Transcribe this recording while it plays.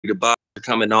the Boxer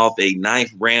coming off a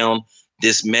ninth round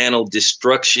dismantle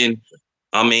destruction.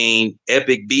 I mean,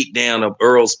 epic beatdown of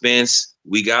Earl Spence.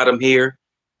 We got him here.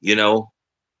 You know,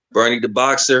 Bernie the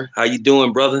Boxer. How you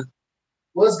doing, brother?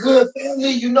 What's good,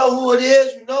 family? You know who it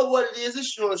is. You know what it is.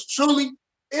 It's yours truly.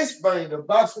 It's Bernie the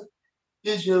Boxer.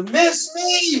 Did you miss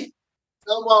me?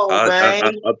 Come on, I, I,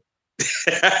 man.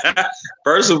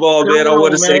 First of all, Come man, I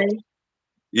want to on, say, man.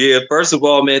 yeah, first of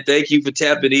all, man, thank you for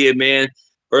tapping in, man.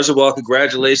 First of all,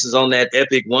 congratulations on that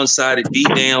epic one-sided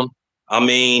beatdown. I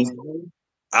mean, Mhm.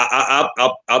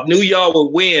 I knew y'all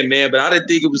would win, man, but I didn't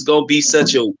think it was gonna be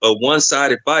such a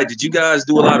one-sided fight. Did you guys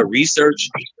do a lot of research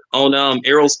on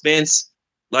Errol Spence?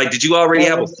 Like, did you already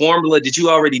have a Um, formula? Did you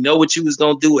already know what you was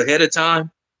gonna do ahead of time?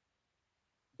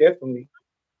 definitely.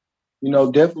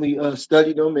 Definitely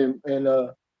studied him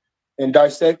and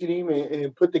dissected him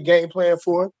and put the game plan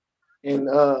for him and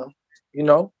you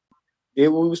know, did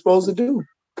what we were supposed to do.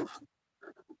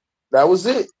 That was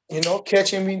it.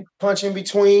 Catching me, punching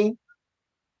between.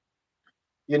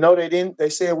 They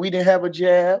said we didn't have a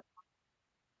jab.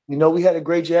 We had a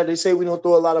great jab. They say we don't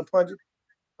throw a lot of punches.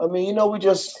 I mean, we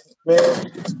just,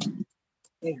 man,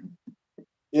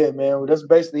 yeah, man. That's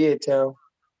basically it, town.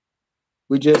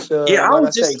 We just, Yeah, I like I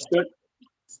was say, just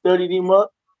studied him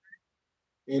up,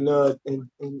 and there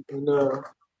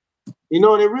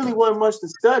really wasn't much to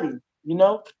study. You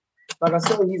know, like I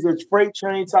said, he's a freight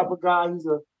train type of guy.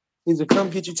 He's a come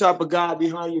get you type of guy,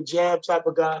 behind your jab type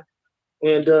of guy,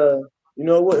 and it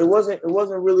wasn't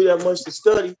really that much to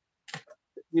study.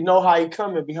 You know how he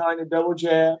coming behind the double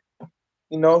jab.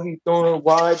 He throwing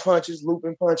wide punches,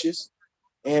 looping punches,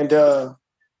 and I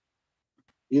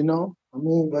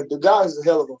mean, like the guy is a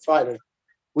hell of a fighter.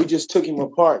 We just took him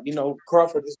apart.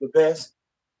 Crawford is the best,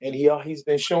 and he's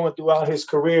been showing throughout his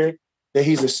career that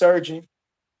he's a surgeon,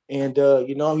 and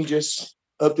he just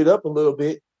upped it up a little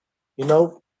bit, you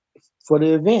know, for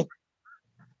the event.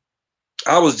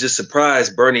 I was just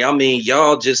surprised, Bernie. I mean,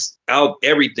 y'all just out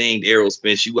everything Errol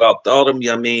Spence. You outthought him.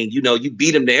 I mean, you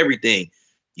beat him to everything.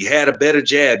 You had a better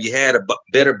jab. You had a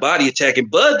better body attack.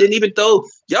 And Bud didn't even throw,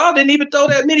 y'all didn't even throw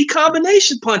that many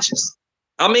combination punches.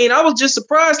 I mean, I was just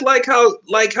surprised like how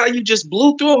you just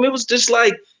blew through him. It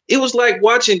was like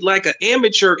watching like an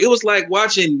amateur. It was like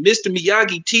watching Mr.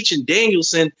 Miyagi teaching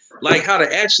Danielson like how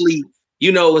to actually,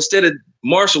 instead of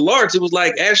martial arts, it was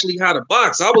like actually how to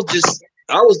box. I was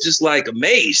just like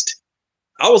amazed.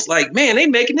 I was like, man, they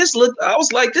making this look. I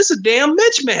was like, this is a damn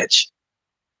mismatch.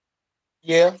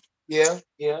 Yeah, yeah,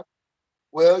 yeah.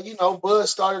 Well, Bud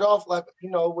started off like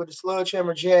with a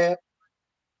sledgehammer jab,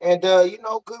 and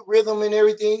good rhythm and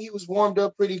everything. He was warmed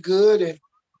up pretty good, and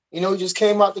he just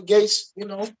came out the gates.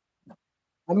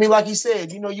 I mean, like he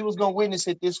said, you was gonna witness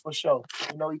it this for sure.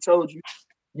 He told you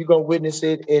you're gonna witness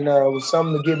it, and it was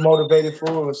something to get motivated for.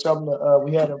 It was something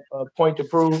we had a point to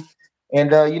prove,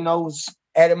 and it was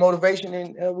added motivation,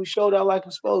 and we showed out like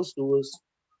we're supposed to. Was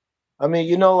I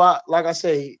mean, like I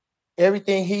say,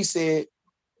 everything he said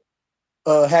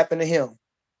happened to him.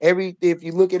 If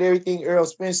you look at everything Earl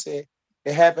Spence said,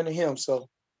 it happened to him. So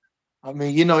I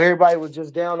mean, everybody was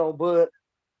just down on Bud,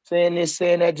 saying this,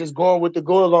 saying that, just going with the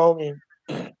go along, and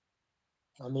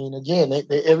I mean, again,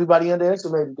 everybody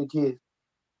underestimated the kid.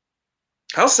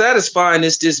 How satisfying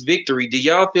is this victory? Do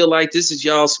y'all feel like this is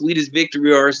y'all sweetest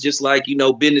victory, or it's just like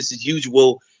business as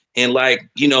usual, and like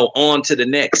on to the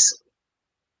next?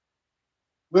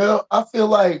 Well, I feel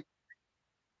like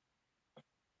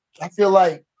it's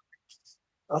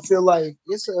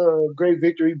a great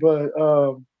victory, but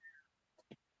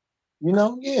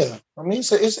yeah. I mean,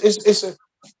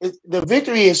 the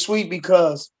victory is sweet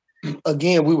because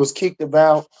again, we was kicked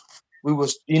about, we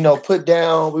was put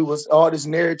down, we was all these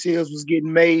narratives was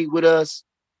getting made with us,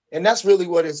 and that's really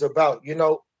what it's about.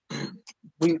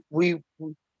 We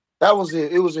that was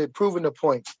it. It was a proving the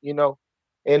point. And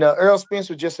Earl Spence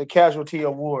was just a casualty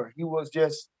of war. He was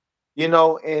just,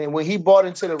 and when he bought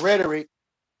into the rhetoric,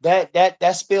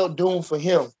 that spelled doom for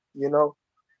him.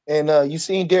 And you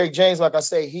seen Derrick James, like I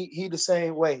say, he the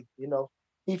same way.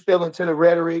 He fell into the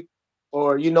rhetoric,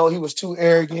 or he was too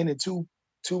arrogant and too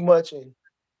much. And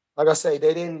like I say,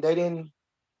 they didn't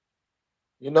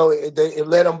it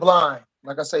led them blind.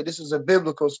 Like I say, this is a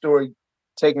biblical story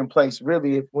taking place,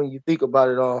 really, if when you think about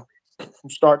it all from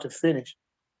start to finish.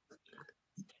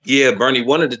 Yeah, Bernie,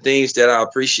 one of the things that I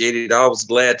appreciated, I was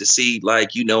glad to see, like,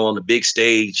 on the big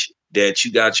stage that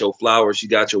you got your flowers, you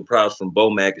got your props from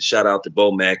Bomac, and shout out to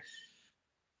Bomac.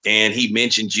 And he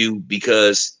mentioned you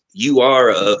because you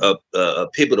are a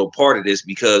pivotal part of this,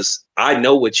 because I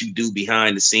know what you do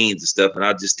behind the scenes and stuff. And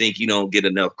I just think you don't get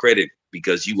enough credit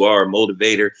because you are a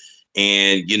motivator,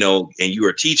 and, and you're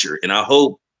a teacher. And I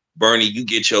hope Bernie, you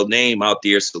get your name out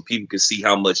there so people can see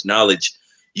how much knowledge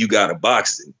you got of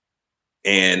boxing.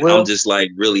 And I'm Well, just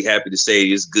like really happy to say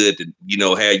it's good to,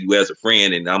 have you as a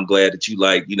friend. And I'm glad that you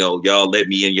like, y'all let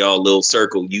me in y'all little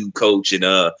circle, you coach and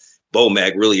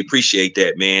Bomac. Really appreciate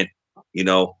that, man.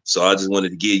 So I just wanted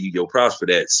to give you your props for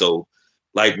that. So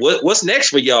like what's next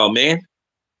for y'all, man?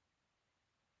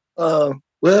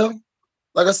 well,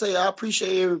 like I say, I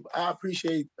appreciate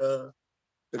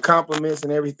the compliments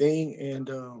and everything. And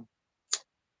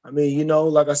I mean,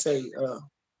 like I say,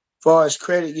 far as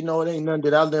credit, it ain't nothing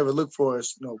that I'll never look for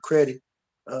as credit.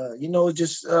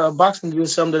 Just boxing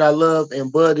is something that I love,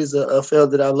 and Bud is a fella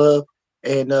that I love,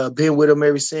 and been with him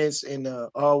ever since, and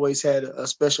always had a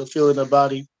special feeling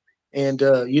about him. And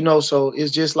so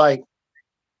it's just like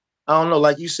I don't know,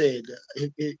 like you said,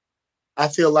 I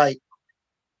feel like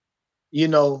you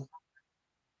know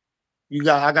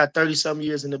I got 30 some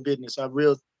years in the business. A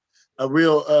real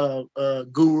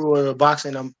guru of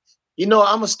boxing. I'm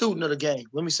a student of the game.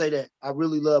 Let me say that. I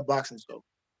really love boxing, so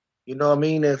you know what I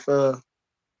mean. If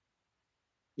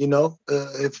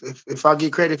I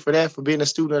get credit for that for being a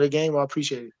student of the game, I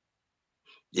appreciate it.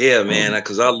 Yeah, man,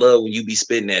 because I love when you be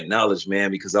spitting that knowledge,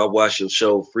 man, because I watch your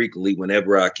show frequently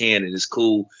whenever I can, and it's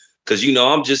cool. Because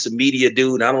I'm just a media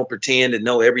dude. I don't pretend to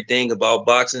know everything about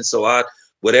boxing. So Yeah,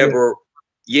 whatever,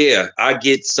 yeah, I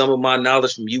get some of my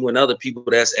knowledge from you and other people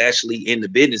that's actually in the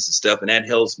business and stuff, and that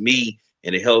helps me,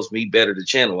 and it helps me better the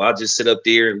channel. I just sit up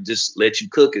there and just let you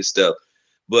cook and stuff.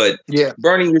 But yeah.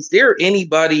 Bernie, is there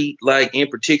anybody like in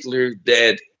particular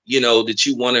that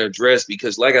you want to address?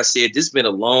 Because like I said, this has been a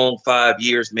long 5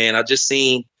 years, man. I just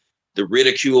seen the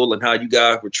ridicule and how you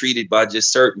guys were treated by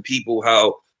just certain people,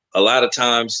 how a lot of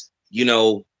times, you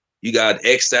got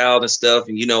exiled and stuff.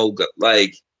 And,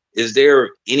 like, is there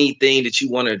anything that you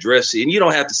want to address? And you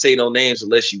don't have to say no names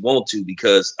unless you want to,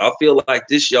 because I feel like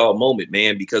this y'all moment,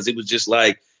 man, because it was just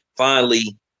like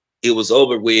finally it was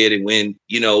over with. And when,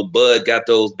 Bud got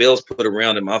those belts put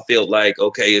around him, I felt like,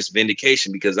 okay, it's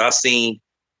vindication, because I seen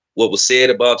what was said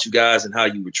about you guys and how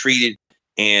you were treated.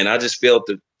 And I just felt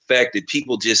the fact that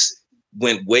people just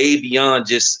went way beyond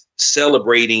just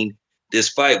celebrating this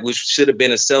fight, which should have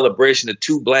been a celebration of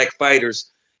two black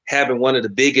fighters having one of the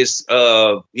biggest,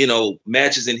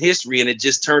 matches in history. And it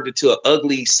just turned into an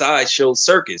ugly sideshow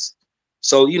circus.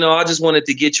 So, I just wanted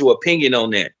to get your opinion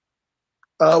on that.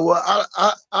 Well,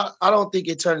 I don't think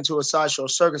it turned into a sideshow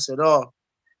circus at all.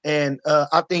 And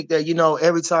I think that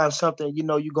every time something,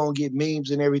 you're gonna get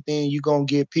memes and everything. You're gonna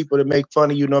get people to make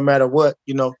fun of you no matter what.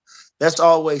 That's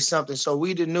always something. So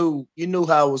we did knew you knew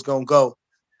how it was gonna go.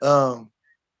 Um,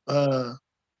 uh,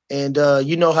 and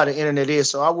you know how the internet is.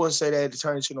 So I wouldn't say that it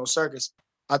turned into no circus.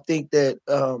 I think that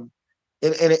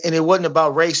and it wasn't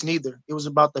about race neither. It was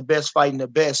about the best fighting the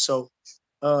best. So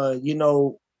uh, you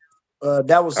know,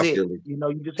 that was I it. feel it.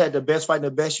 You just had the best fighting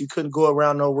the best. You couldn't go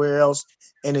around nowhere else.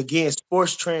 And again,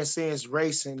 sports transcends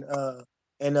race and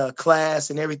class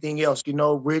and everything else.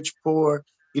 Rich, poor.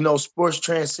 Sports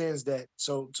transcends that.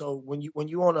 So when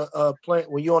you on a play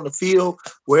when you on the field,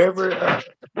 wherever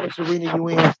sports arena you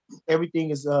in,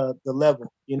 everything is the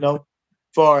level.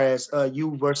 Far as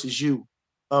you versus you.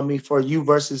 I mean, for you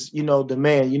versus the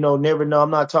man. Never know. I'm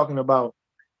not talking about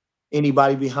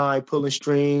anybody behind pulling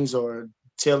strings or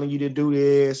telling you to do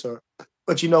this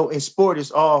but in sport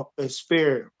it's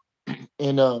fair.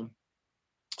 And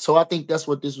so I think that's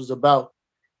what this was about.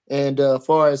 And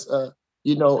far as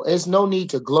it's no need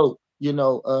to gloat.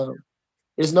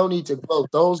 There's no need to gloat.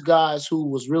 Those guys who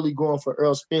was really going for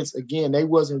Earl Spence, again, they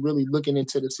wasn't really looking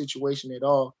into the situation at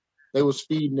all. They was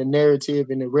feeding the narrative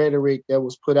and the rhetoric that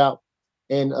was put out,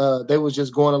 and they was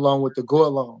just going along with the go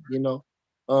along.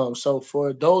 So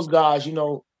for those guys,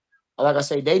 like I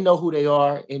say, they know who they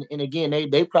are, and again,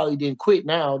 they probably didn't quit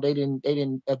now. They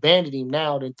didn't abandon him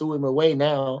now, then threw him away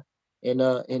now,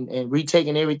 and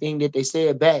retaking everything that they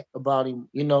said back about him.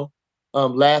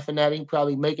 Laughing at him,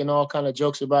 probably making all kind of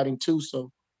jokes about him too.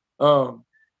 So, um,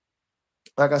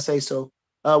 like I say, so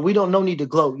we don't no need to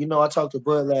gloat. I talked to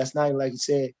Bud last night, like he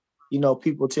said,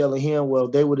 people telling him, well,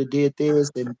 they would have did this,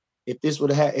 and if this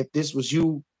was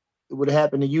you, it would have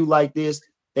happened to you like this.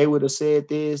 They would have said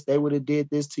this. They would have did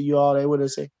this to you all. They would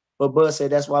have said, but Bud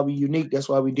said that's why we unique. That's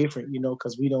why we different.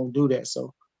 Because we don't do that.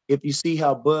 So if you see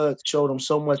how Bud showed them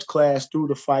so much class through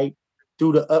the fight,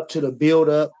 through the up to the build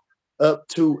up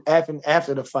to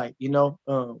after the fight,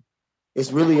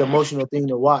 it's really emotional thing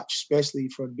to watch, especially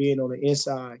from being on the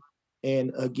inside.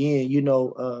 And again,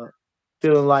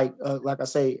 feeling like I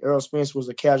say, Earl Spence was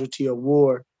a casualty of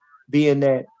war, being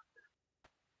that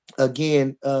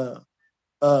again, uh,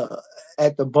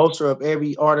 at the bolster of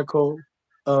every article.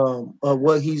 of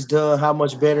what he's done, how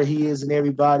much better he is than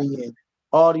everybody, and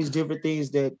all these different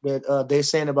things that they're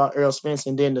saying about Errol Spence,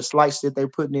 and then the slice that they're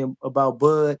putting in about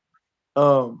Bud.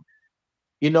 Um,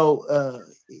 you know,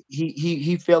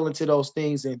 he fell into those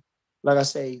things, and like I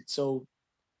say, so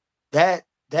that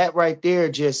that right there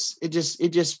just it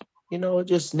just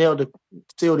nailed it,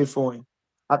 sealed it for him.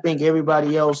 I think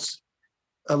everybody else,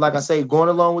 like I say, going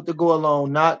along with the go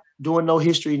along, not doing no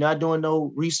history, not doing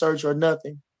no research or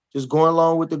nothing, just going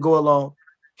along with the go along.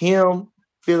 Him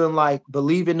feeling like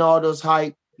believing all those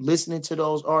hype, listening to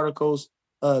those articles,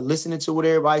 listening to what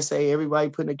everybody say, everybody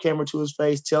putting a camera to his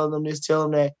face, telling him this,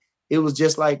 telling him that. It was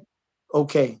just like,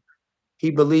 okay,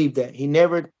 he believed that. He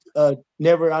never, I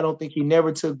don't think he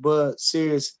never took Bud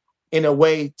serious in a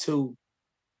way to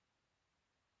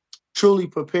truly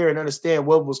prepare and understand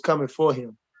what was coming for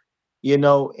him,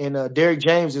 and Derrick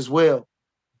James as well.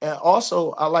 And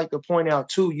also, I like to point out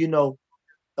too, he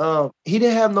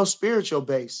didn't have no spiritual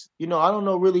base. I don't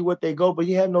know really what they go, but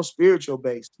he had no spiritual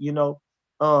base.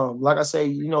 Like I say,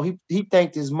 he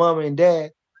thanked his mom and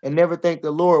dad and never thanked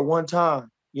the Lord one time.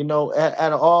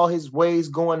 Out of all his ways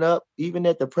going up, even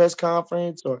at the press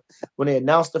conference or when they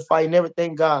announced the fight, he never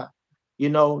thanked God.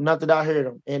 Not that I heard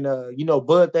him. And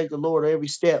Bud thanked the Lord every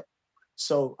step.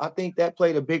 So I think that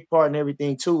played a big part in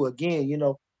everything too. Again,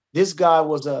 this guy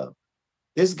was a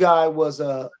this guy was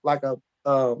like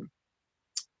um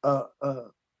uh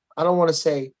I don't want to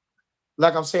say,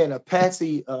 like I'm saying, a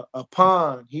patsy, a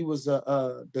pawn. He was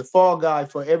the fall guy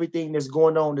for everything that's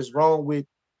going on that's wrong with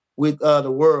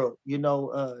the world.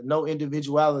 No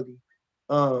individuality.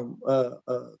 The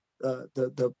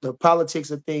politics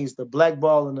of things, the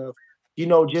blackballing of,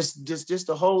 just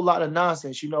a whole lot of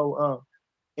nonsense.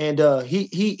 And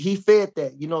he fed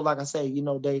that. Like I say,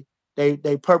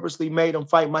 they purposely made him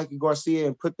fight Mikey Garcia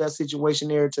and put that situation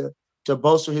there to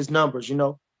bolster his numbers.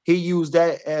 He used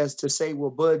that as to say, well,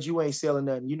 Bud, you ain't selling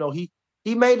nothing.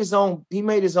 He made his own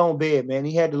bed, man.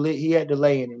 He had to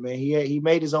lay in it, man. He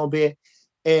made his own bed.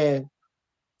 And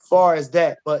far as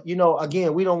that, but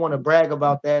again, we don't want to brag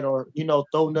about that or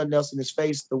throw nothing else in his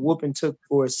face. The whooping took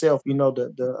for itself.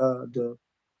 The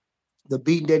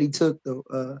beating that he took,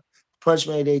 the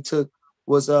punishment they took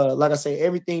was, like I say,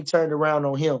 everything turned around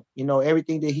on him.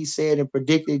 Everything that he said and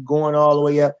predicted going all the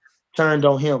way up turned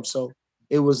on him. So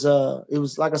it was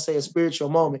like I say, a spiritual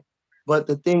moment. But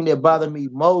the thing that bothered me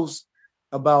most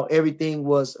about everything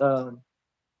was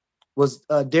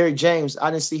Derrick James. I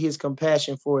didn't see his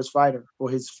compassion for his fighter, for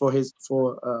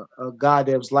a guy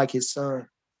that was like his son.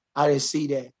 I didn't see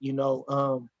that.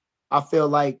 I feel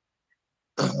like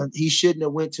he shouldn't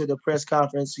have went to the press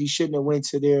conference. He shouldn't have went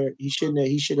to there. He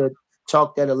should have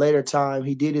talked at a later time.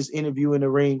 He did his interview in the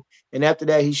ring, and after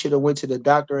that, he should have went to the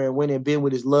doctor and went and been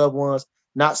with his loved ones,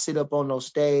 not sit up on no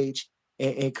stage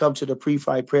and come to the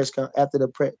pre-fight after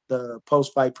the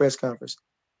post-fight press conference.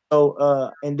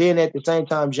 So, and then at the same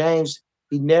time, James,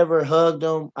 he never hugged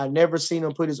him. I never seen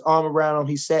him put his arm around him.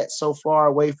 He sat so far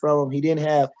away from him. He didn't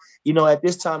have, at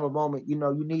this time of moment, you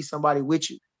need somebody with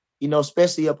you,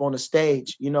 especially up on the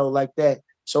stage, like that.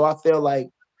 So I feel like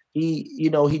he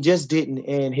just didn't.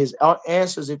 And his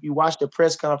answers, if you watch the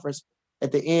press conference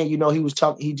at the end, he was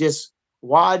talking,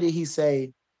 why did he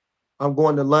say, I'm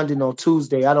going to London on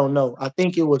Tuesday? I don't know. I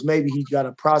think it was maybe he got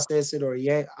to process it or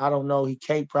I don't know. He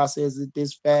can't process it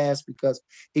this fast because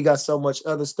he got so much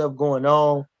other stuff going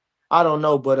on. I don't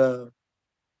know,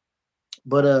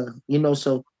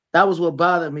 so that was what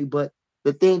bothered me. But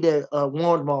the thing that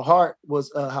warmed my heart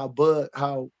was how Bud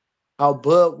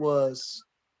was.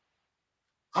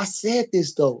 I said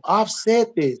this though. I've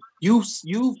said this.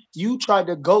 You tried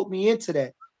to goat me into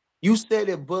that. You said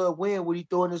that Bud win would he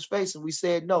throw in his face, and we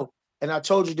said no. And I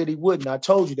told you that he wouldn't. I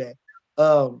told you that.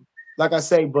 Like I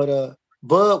say, but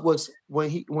Bud was when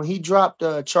he dropped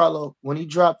Charlo, when he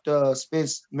dropped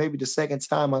Spence maybe the second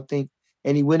time, I think,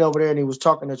 and he went over there and he was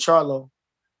talking to Charlo.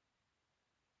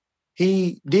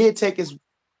 He did take his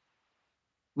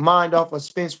mind off of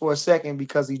Spence for a second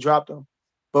because he dropped him.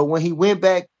 But when he went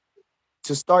back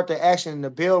to start the action and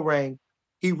the bell rang,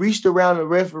 he reached around the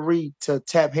referee to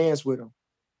tap hands with him.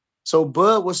 So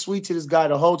Bud was sweet to this guy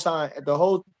the whole time.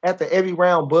 After every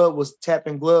round, Bud was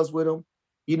tapping gloves with him,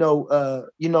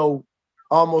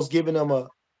 almost giving him a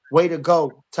way to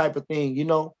go type of thing. It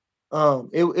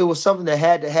was something that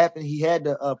had to happen. He had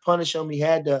to punish him. He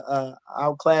had to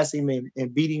outclass him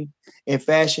and beat him in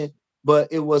fashion. But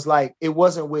it was like it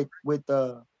wasn't with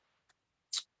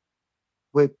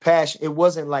passion. It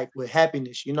wasn't like with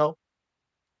happiness.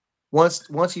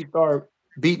 Once he started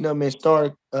beating him and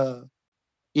started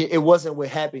it wasn't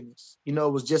with happiness. It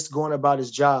was just going about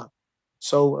his job.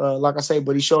 So, like I say,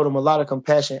 but he showed him a lot of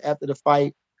compassion after the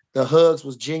fight. The hugs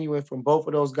was genuine from both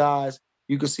of those guys.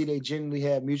 You could see they genuinely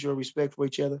had mutual respect for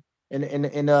each other, and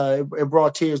it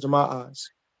brought tears to my eyes.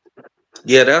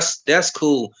 Yeah, that's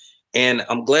cool. And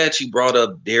I'm glad you brought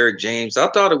up Derek James. I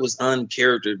thought it was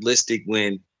uncharacteristic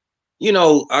when,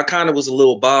 I kind of was a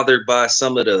little bothered by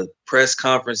some of the press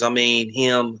conference. I mean,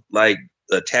 him like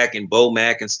attacking Bo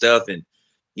Mack and stuff. And,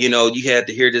 you had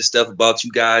to hear this stuff about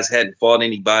you guys hadn't fought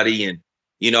anybody. And,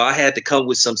 I had to come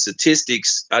with some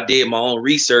statistics. I did my own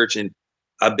research and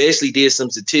I basically did some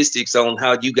statistics on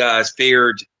how you guys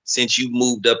fared since you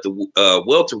moved up to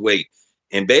welterweight.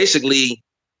 And basically,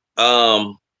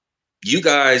 um, you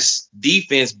guys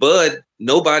defense, Bud,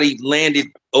 nobody landed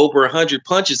over 100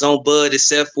 punches on Bud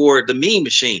except for the Mean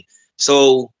Machine.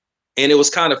 So, and it was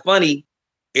kind of funny.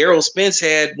 Errol Spence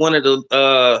had one of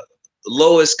the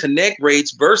lowest connect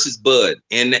rates versus Bud,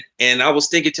 and I was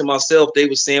thinking to myself, they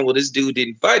were saying, well, this dude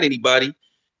didn't fight anybody,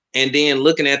 and then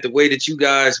looking at the way that you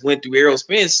guys went through Errol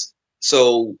Spence.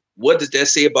 So, what does that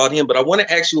say about him? But I want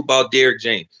to ask you about Derek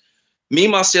James. Me,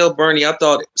 myself, Bernie, I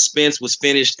thought Spence was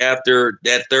finished after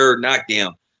that third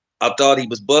knockdown. I thought he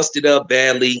was busted up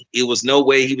badly. It was no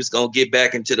way he was going to get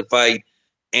back into the fight.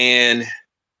 And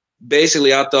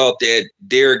basically, I thought that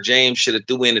Derek James should have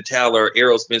threw in the towel, or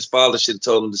Errol Spence's father should have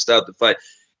told him to stop the fight.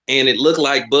 And it looked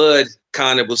like Bud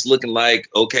kind of was looking like,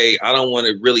 okay, I don't want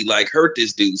to really like hurt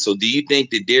this dude. So do you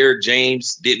think that Derek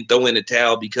James didn't throw in the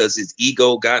towel because his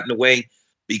ego got in the way?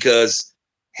 Because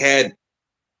had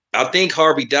I think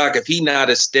Harvey Dock, if he not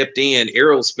have stepped in,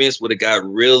 Errol Spence would have got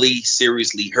really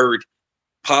seriously hurt,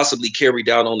 possibly carried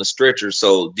out on the stretcher.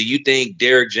 So, do you think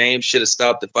Derek James should have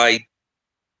stopped the fight?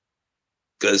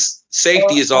 Because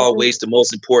safety is I think always the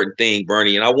most important thing,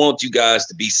 Bernie. And I want you guys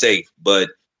to be safe. But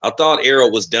I thought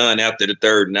Errol was done after the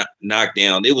third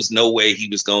knockdown. There was no way he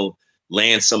was going to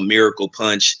land some miracle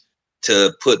punch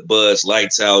to put Bud's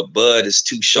lights out. Bud is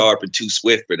too sharp and too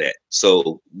swift for that.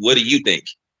 So, what do you think?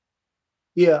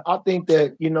 Yeah, I think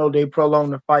that they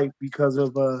prolonged the fight because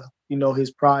of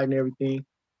his pride and everything.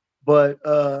 But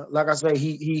like I say,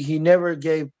 he never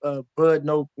gave Bud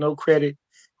no credit.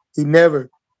 He never.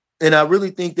 And I really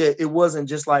think that it wasn't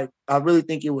just like I really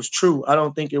think it was true. I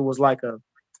don't think it was like a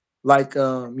like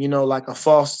a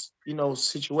false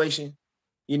situation.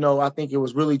 I think it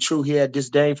was really true. He had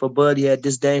disdain for Bud. He had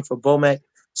disdain for Bomac.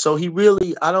 So he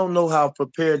really, I don't know how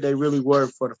prepared they really were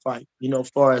for the fight. As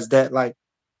far as that, like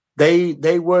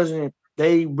they wasn't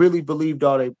they really believed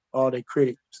all they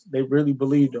critics. They really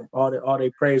believed them, all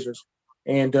they praisers.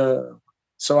 And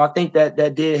so I think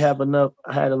that did have enough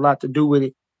had a lot to do with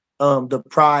it. The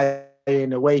pride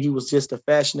and the way he was just the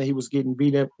fashion that he was getting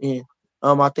beat up in.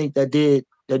 I think that did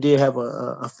have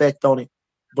a effect on it.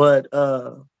 But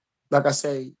like I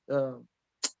say,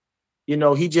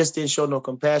 he just didn't show no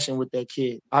compassion with that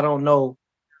kid. I don't know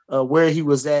where he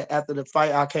was at after the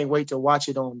fight. I can't wait to watch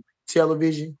it on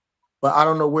television. But I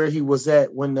don't know where he was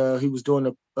at when he was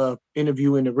doing the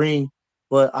interview in the ring.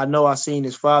 But I know I seen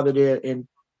his father there, and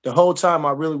the whole time I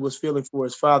really was feeling for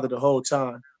his father the whole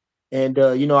time. And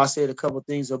I said a couple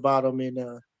things about him,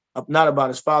 and not about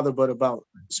his father, but about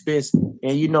Spence. And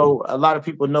a lot of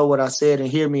people know what I said and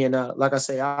hear me. And like I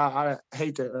say, I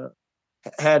hate to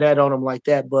have that on him like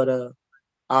that, but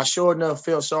I sure enough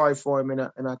felt sorry for him,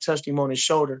 and I touched him on his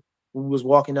shoulder when we was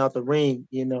walking out the ring,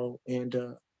 and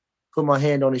put my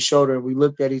hand on his shoulder, and we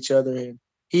looked at each other, and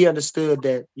he understood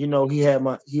that,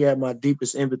 he had my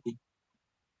deepest empathy.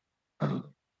 So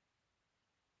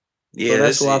Yeah,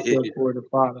 that's who I feel for the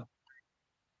father.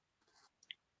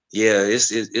 yeah,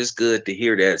 it's good to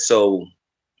hear that. So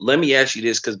let me ask you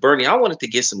this, because Bernie, I wanted to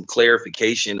get some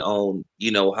clarification on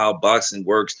how boxing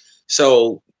works.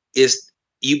 So is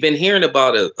you've been hearing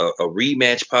about a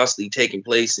rematch possibly taking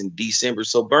place in December.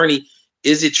 So Bernie,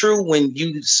 is it true when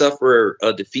you suffer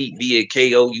a defeat via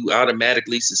KO, you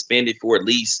automatically suspended for at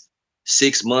least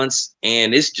 6 months?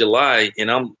 And it's July, and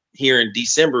I'm here in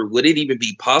December. Would it even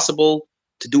be possible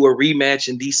to do a rematch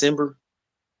in December?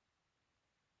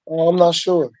 I'm not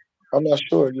sure. I'm not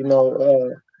sure.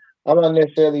 I'm not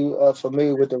necessarily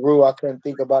familiar with the rule. I couldn't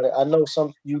think about it. I know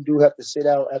some you do have to sit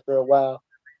out after a while,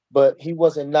 but he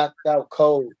wasn't knocked out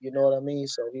cold. You know what I mean?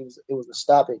 So it was a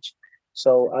stoppage.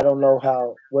 So I don't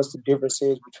know what's the difference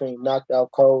is between knocked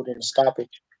out cold and a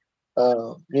stoppage.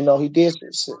 He did,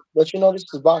 but this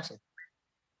is boxing.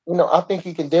 I think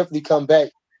he can definitely come back.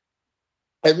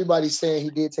 Everybody's saying he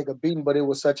did take a beating, but it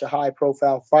was such a high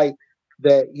profile fight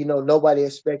that nobody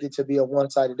expected to be a one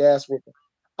sided ass whooping.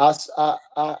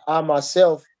 I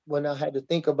myself, when I had to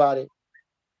think about it,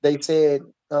 they said,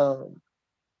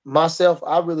 myself,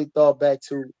 I really thought back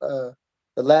to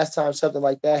the The last time something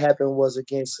like that happened was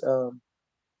against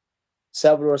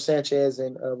Salvador Sanchez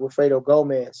and Wilfredo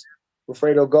Gomez.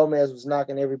 Wilfredo Gomez was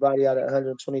knocking everybody out at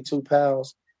 122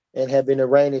 pounds and had been the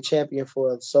reigning champion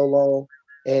for so long.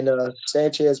 And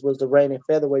Sanchez was the reigning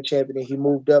featherweight champion, and he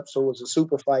moved up, so it was a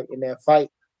super fight in that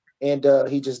fight, and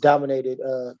he just dominated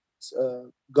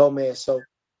Gomez. So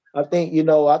I think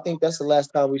that's the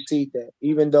last time we see that.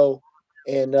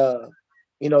 And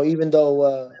even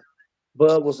though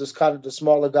Bud was just kind of the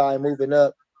smaller guy moving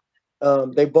up,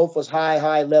 they both was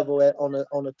high level on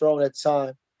the throne at the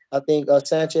time. I think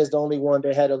Sanchez the only one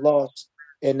that had a loss,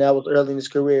 and that was early in his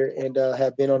career, and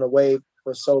had been on the wave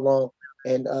for so long.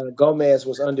 And Gomez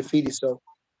was undefeated, so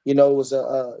it was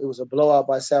a blowout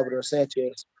by Salvador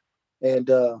Sanchez, and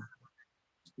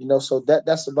so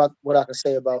that's about what I can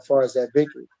say about as far as that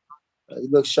victory. He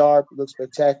looks sharp, he looks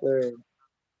spectacular, and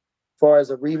as far as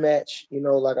a rematch,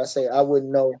 like I say, I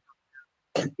wouldn't know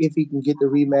if he can get the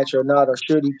rematch or not, or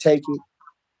should he take it.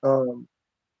 Um,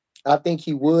 I think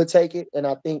he would take it. And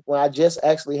I think when I just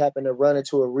actually happened to run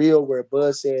into a reel where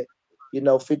Bud said,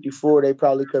 54, they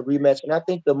probably could rematch. And I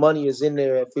think the money is in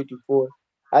there at 54.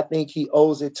 I think he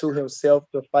owes it to himself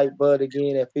to fight Bud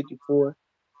again at 54.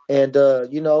 And I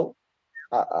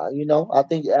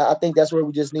think that's where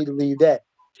we just need to leave that.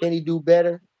 Can he do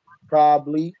better?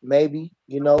 Probably, maybe.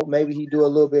 Maybe he do a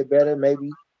little bit better. Maybe,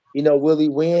 will he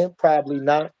win? Probably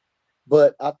not.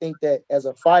 But I think that as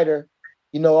a fighter,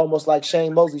 almost like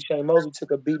Shane Mosley. Shane Mosley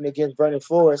took a beating against Vernon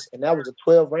Forrest, and that was a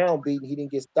 12-round beating. He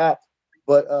didn't get stopped,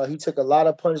 but he took a lot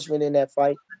of punishment in that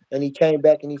fight, and he came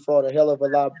back and he fought a hell of a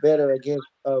lot better against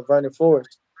Vernon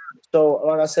Forrest. So,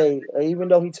 like I say, even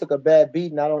though he took a bad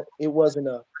beating, I don't. It wasn't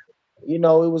a,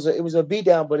 it was a beat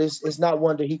down, but it's not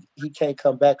one that he can't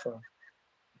come back from.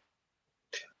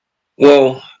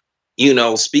 Well,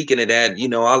 speaking of that,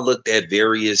 I looked at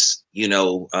various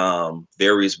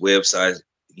websites,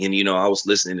 and I was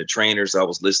listening to trainers, I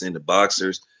was listening to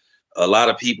boxers. A lot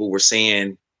of people were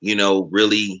saying,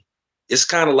 really, it's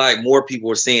kind of like more people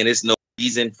were saying it's no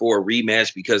reason for a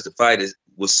rematch because the fight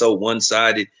was so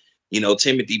one-sided.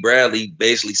 Timothy Bradley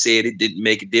basically said it didn't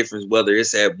make a difference whether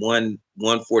it's at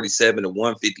 147 or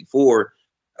 154,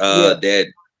 Yeah, that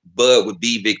Bud would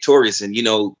be victorious. And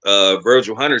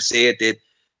Virgil Hunter said that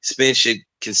Spence should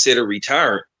consider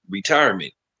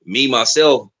retirement. Me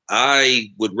myself,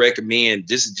 I would recommend.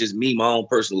 This is just me, my own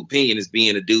personal opinion, as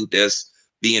being a dude that's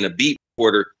being a beat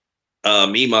reporter.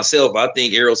 Me myself, I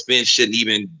think Errol Spence shouldn't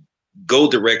even go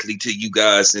directly to you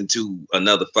guys into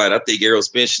another fight. I think Errol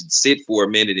Spence should sit for a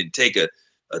minute and take a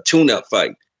tune-up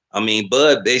fight. I mean,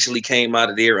 Bud basically came out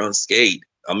of there unscathed.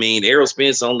 I mean, Errol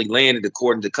Spence only landed,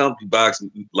 according to Company Box,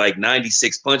 like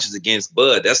 96 punches against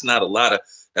Bud. That's not a lot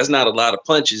of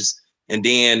punches. And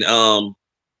then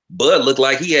Bud looked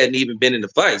like he hadn't even been in the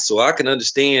fight. So I can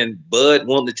understand Bud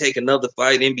wanting to take another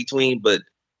fight in between, but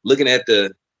looking at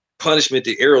the punishment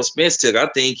that Errol Spence took, I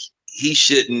think he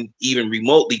shouldn't even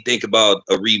remotely think about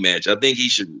a rematch. I think he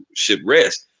should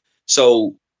rest.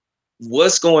 So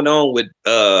what's going on with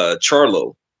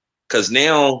Charlo? Because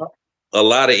now a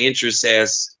lot of interest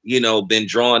has, been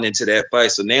drawn into that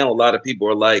fight. So now a lot of people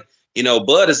are like,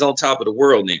 Bud is on top of the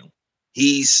world now.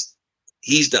 He's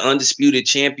he's the undisputed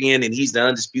champion and he's the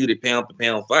undisputed pound for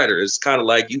pound fighter. It's kind of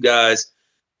like you guys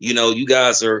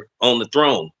are on the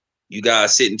throne. You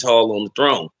guys sitting tall on the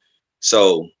throne.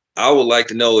 So I would like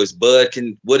to know is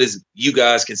what is you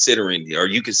guys considering? Are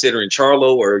you considering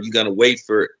Charlo, or are you gonna wait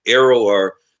for Arrow,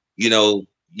 or you know,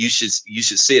 you should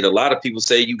sit. A lot of people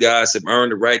say you guys have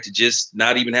earned the right to just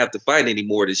not even have to fight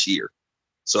anymore this year.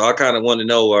 So I kind of want to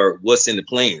know what's in the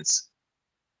plans.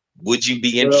 Would you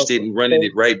be well, interested in running so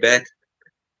it right back?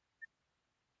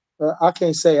 I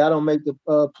can't say I don't make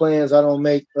the plans. I don't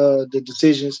make the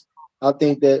decisions. I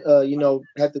think that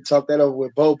have to talk that over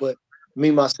with Bo. But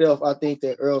me myself, I think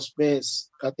that Earl Spence.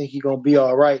 I think he's gonna be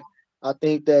all right. I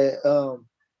think that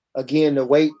again the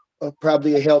weight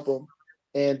probably will help him,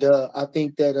 and I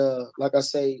think that like I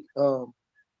say,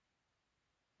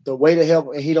 the weight will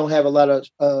help, and he don't have a lot of.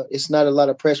 It's not a lot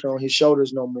of pressure on his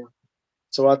shoulders no more.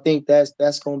 So I think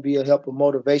that's going to be a help of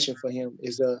motivation for him.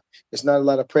 It's not a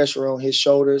lot of pressure on his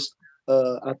shoulders.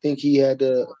 I think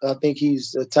I think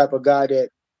he's the type of guy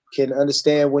that can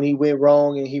understand when he went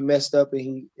wrong and he messed up and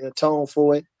he atoned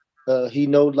for it. He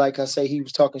know, like I say, he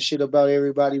was talking shit about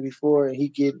everybody before, and he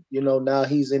get now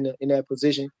he's in that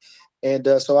position, and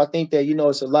so I think that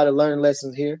it's a lot of learning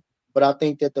lessons here. But I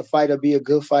think that the fight will be a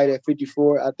good fight at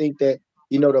 54. I think that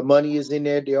the money is in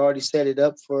there. They already set it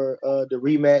up for the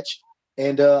rematch.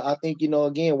 And I think,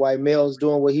 again, while Mel's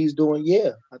doing what he's doing, yeah,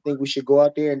 I think we should go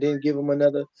out there and then give him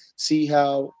another, see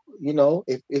how,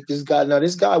 if this guy, now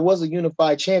this guy was a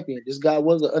unified champion. This guy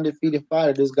was an undefeated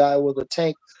fighter. This guy was a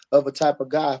tank of a type of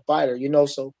guy fighter.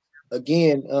 So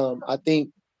again, I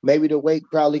think maybe the weight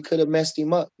probably could have messed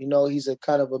him up. He's a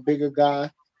kind of a bigger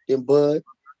guy than Bud.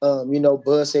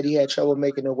 Bud said he had trouble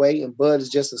making the weight, and Bud is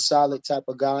just a solid type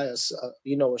of guy, a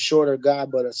shorter guy,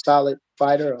 but a solid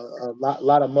fighter, a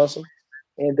lot of muscle.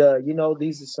 And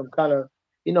these are some kind of,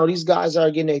 these guys are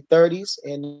getting their 30s,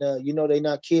 and they're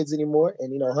not kids anymore.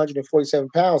 And 147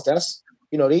 pounds, that's,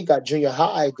 they got junior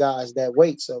high guys that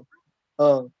weight. So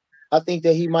um, I think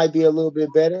that he might be a little bit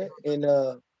better, and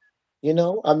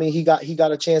I mean, he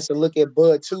got a chance to look at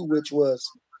Bud too, which was,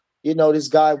 this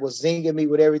guy was zinging me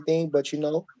with everything. But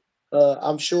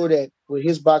I'm sure that with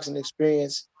his boxing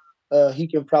experience, he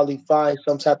can probably find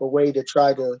some type of way to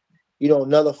try to,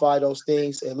 nullify those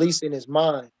things, at least in his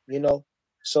mind.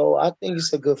 So I think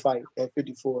it's a good fight at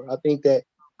 54. I think that,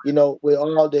 with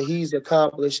all that he's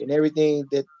accomplished and everything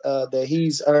that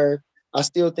he's earned, I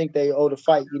still think they owe the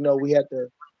fight. We had to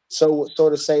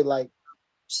sort of say, like,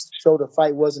 show the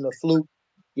fight wasn't a fluke.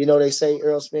 They say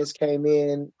Earl Spence came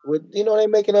in with, they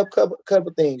making up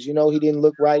couple things. He didn't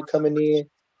look right coming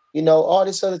in, all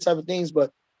this other type of things.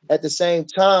 But at the same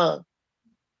time,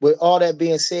 with all that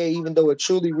being said, even though it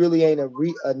truly really ain't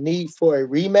a need for a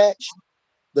rematch,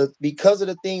 because of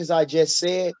the things I just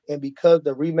said, and because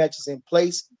the rematch is in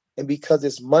place, and because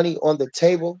it's money on the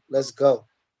table, let's go.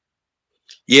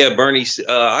 Yeah, Bernie,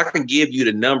 I can give you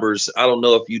the numbers. I don't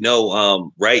know if you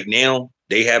know. Right now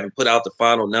they haven't put out the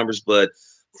final numbers, but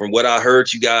from what I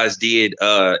heard, you guys did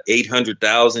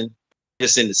 800,000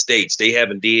 just in the states. They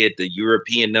haven't did the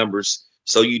European numbers,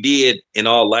 so you did in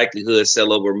all likelihood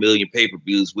sell over a million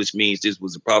pay-per-views, which means this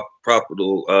was a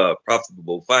profitable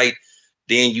fight.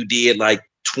 Then you did like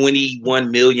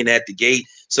 21 million at the gate.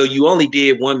 So you only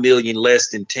did 1 million less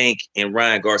than Tank and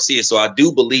Ryan Garcia. So I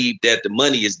do believe that the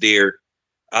money is there.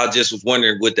 I just was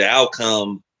wondering, would the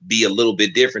outcome be a little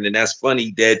bit different? And that's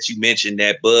funny that you mentioned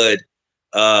that Bud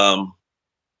um,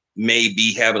 may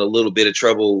be having a little bit of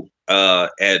trouble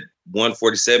at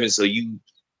 147.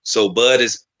 So Bud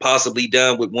is possibly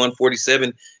done with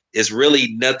 147. It's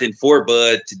really nothing for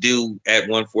Bud to do at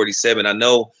 147. I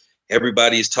know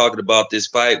everybody is talking about this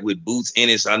fight with Boots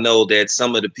Ennis. I know that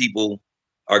some of the people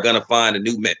are gonna find a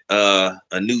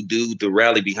new dude to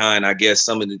rally behind. I guess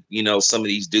some of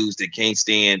these dudes that can't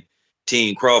stand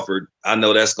Team Crawford. I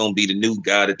know that's gonna be the new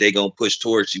guy that they gonna push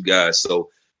towards you guys. So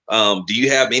do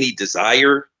you have any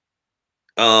desire,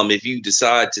 if you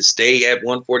decide to stay at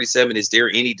 147, is there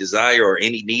any desire or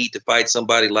any need to fight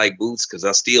somebody like Boots? Because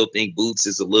I still think Boots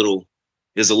is a little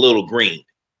green.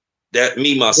 That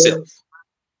me myself.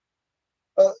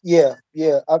 Well, yeah.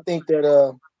 I think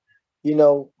that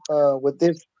with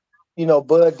this,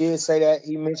 Bud did say that.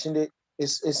 He mentioned it.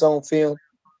 It's on film.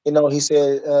 He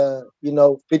said,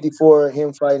 54,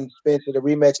 him fighting Spencer, the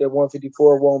rematch at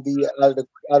 154 won't be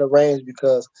out of range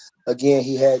because, again,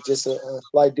 he had just a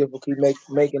slight difficulty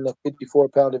making the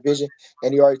 54-pound division,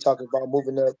 and he already talked about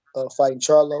moving up, fighting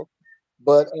Charlo.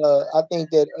 But I think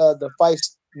that the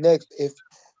fights next, if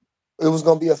it was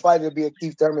going to be a fight, it'd be a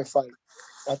Keith Thurman fight.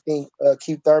 I think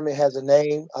Keith Thurman has a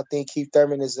name. I think Keith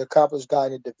Thurman is an accomplished guy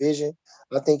in the division.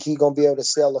 I think he's gonna be able to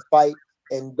sell a fight.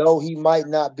 And though he might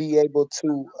not be able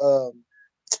to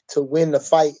win the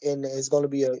fight and is going to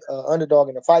be a underdog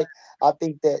in the fight, I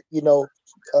think that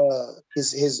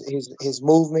his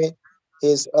movement,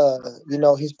 his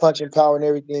punching power and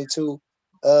everything too.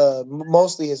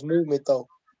 Mostly his movement though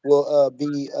will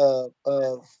be of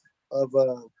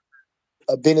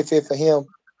a benefit for him,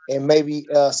 and maybe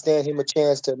stand him a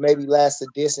chance to maybe last the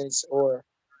distance, or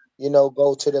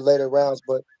go to the later rounds.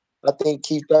 But I think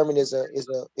Keith Thurman is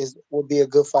will be a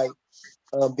good fight,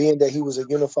 being that he was a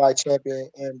unified champion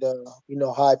and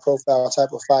high profile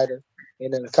type of fighter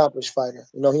and an accomplished fighter.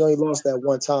 He only lost that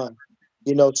one time.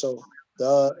 So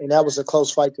and that was a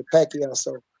close fight to Pacquiao.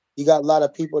 So you got a lot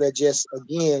of people that just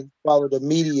again follow the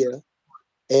media,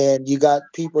 and you got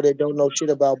people that don't know shit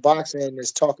about boxing and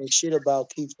is talking shit about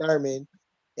Keith Thurman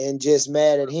and just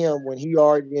mad at him when he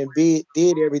already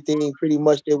did everything pretty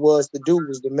much there was to do,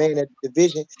 was the man at the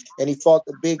division, and he fought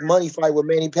the big money fight with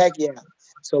Manny Pacquiao.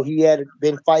 So he had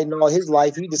been fighting all his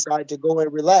life. He decided to go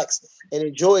and relax and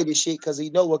enjoy this shit because he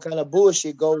know what kind of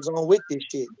bullshit goes on with this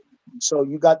shit. So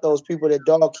you got those people that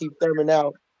dog Keith Thurman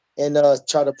out and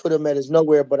try to put him at his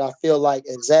nowhere. But I feel like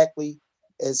exactly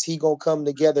as he gonna come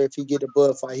together if he get a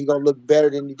Bud fight. He gonna look better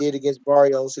than he did against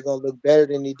Barrios. He gonna look better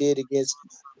than he did against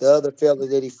the other fella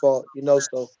that he fought.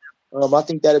 So I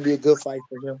think that'll be a good fight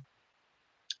for him.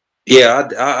 Yeah,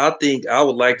 I think I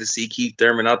would like to see Keith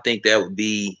Thurman. I think that would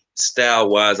be style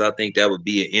wise, I think that would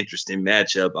be an interesting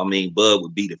matchup. I mean, Bud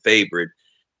would be the favorite,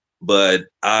 but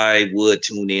I would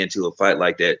tune into a fight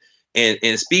like that.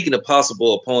 And speaking of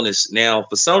possible opponents, now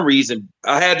for some reason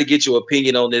I had to get your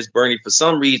opinion on this, Bernie. For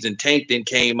some reason, Tank then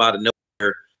came out of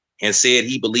nowhere and said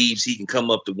he believes he can come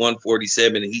up to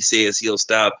 147, and he says he'll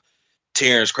stop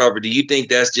Terrence Crawford. Do you think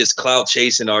that's just clout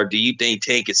chasing, or do you think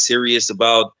Tank is serious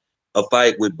about a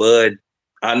fight with Bud?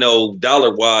 I know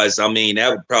dollar wise, I mean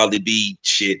that would probably be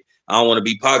shit. I don't want to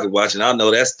be pocket watching. I know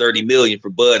that's 30 million for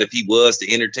Bud if he was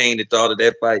to entertain the thought of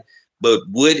that fight. But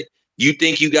would you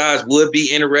think you guys would be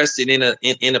interested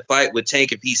in a fight with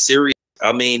Tank if he's serious?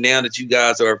 I mean, now that you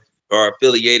guys are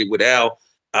affiliated with Al,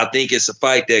 I think it's a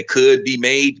fight that could be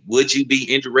made. Would you be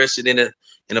interested in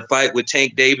a fight with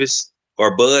Tank Davis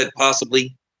or Bud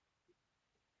possibly?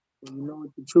 You know what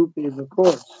the truth is, of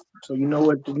course. So you know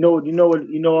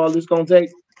all this gonna take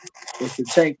is to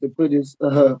Tank to put his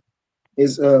money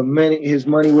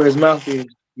where his mouth is.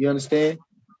 You understand?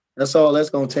 That's all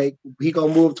that's gonna take. He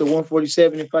gonna move to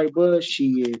 147 and fight Bud.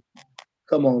 Shit,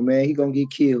 come on, man. He gonna get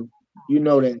killed. You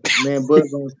know that, man.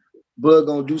 Bud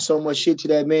gonna do so much shit to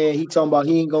that man. He talking about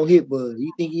he ain't gonna hit Bud.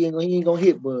 He think he ain't gonna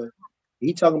hit Bud.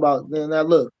 He talking about now.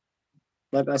 Look,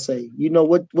 like I say, you know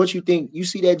what you think? You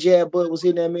see that jab Bud was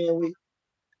hitting that man with?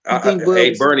 You think Bud Hey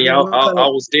was sitting Bernie, there? What kind I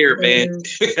of was there, man.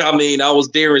 man? I mean, I was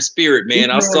there in spirit, This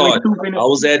man. I man saw went it. tooth and I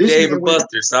was at this Dave man and went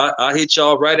Buster's. I hit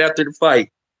y'all right after the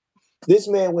fight. this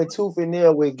man went tooth and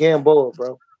nail with Gamboa,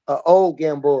 bro. Old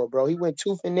Gamboa, bro. He went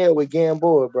tooth and nail with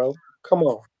Gamboa, bro. Come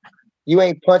on. You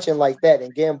ain't punching like that.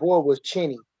 And Gamboa was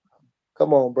chinny.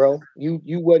 Come on, bro. You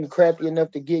wasn't crappy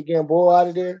enough to get Gamboa out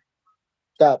of there.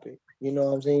 Stop it. You know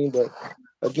what I'm saying? But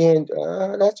again,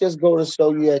 that's just go to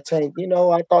show you that Tank. You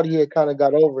know, I thought he had kind of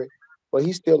got over it, but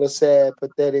he's still a sad,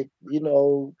 pathetic,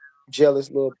 jealous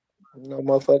little,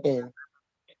 motherfucking.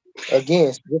 Again,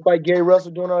 just like Gary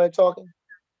Russell doing all that talking.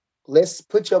 Let's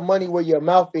put your money where your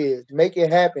mouth is. Make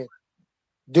it happen.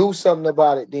 Do something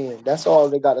about it. Then that's all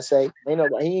they gotta say. Ain't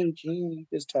nobody. He ain't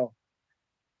just talk.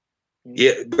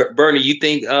 Yeah, Bernie, you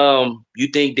think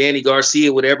Danny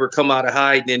Garcia would ever come out of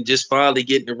hiding and just finally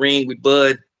get in the ring with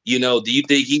Bud? You know, do you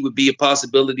think he would be a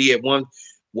possibility at one?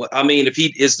 I mean, if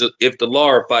the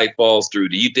Lara fight falls through,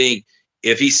 do you think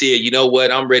if he said, you know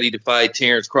what, I'm ready to fight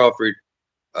Terrence Crawford,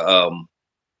 um,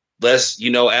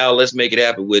 Al, let's make it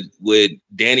happen with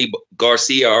Danny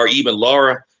Garcia or even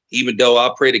Lara. Even though I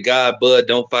pray to God, Bud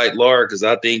don't fight Lara because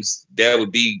I think that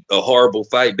would be a horrible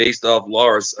fight based off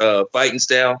Lara's fighting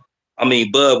style. I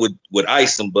mean, Bud would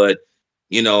ice him, but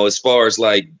as far as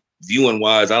like viewing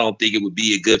wise, I don't think it would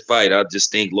be a good fight. I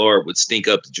just think Lara would stink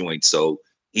up the joint. So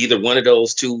either one of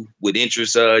those two would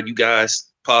interest you guys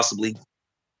possibly.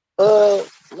 Uh,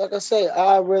 like I say,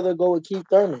 I'd rather go with Keith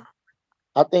Thurman.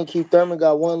 I think Keith Thurman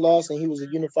got one loss, and he was a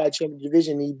unified champion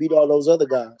division. And he beat all those other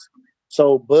guys.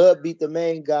 So Bud beat the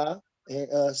main guy,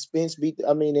 and Spence beat.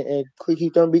 And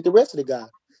Keith Thurman beat the rest of the guys.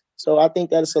 So I think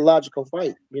that is a logical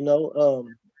fight.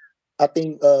 I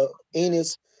think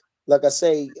Enos, like I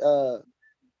say,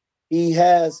 he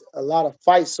has a lot of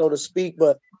fights, so to speak,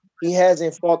 but he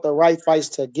hasn't fought the right fights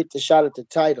to get the shot at the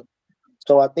title.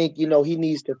 So I think he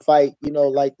needs to fight,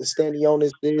 like the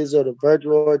Stanionis is or the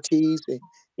Virgil Ortiz, and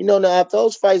now if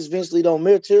those fights eventually don't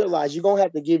materialize, you're gonna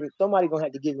have to give him somebody gonna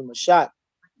have to give him a shot.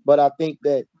 But I think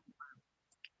that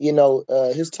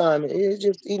his time is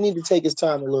just he need to take his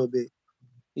time a little bit.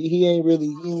 He ain't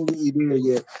really there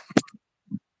yet.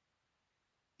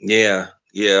 Yeah,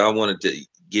 I wanted to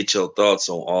get your thoughts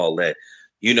on all that.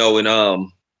 And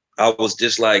I was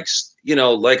just like,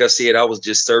 like I said, I was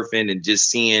just surfing and just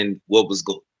seeing what was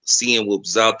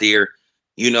out there.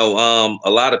 A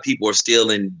lot of people are still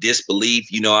in disbelief.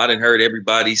 I didn't heard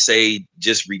everybody say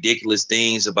just ridiculous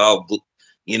things about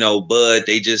Bud.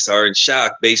 They just are in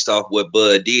shock based off what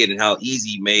Bud did and how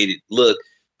easy he made it look.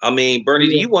 I mean, Bernie,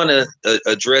 do Yeah. you want to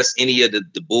address any of the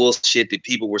bullshit that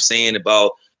people were saying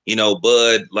about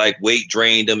Bud like weight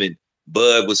drained him and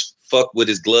Bud was fucked with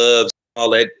his gloves, all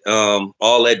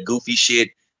that goofy shit,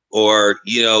 or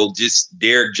just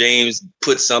Derek James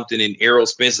put something in Errol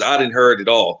Spence. I didn't heard it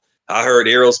all. I heard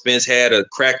Errol Spence had a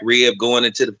cracked rib going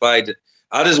into the fight.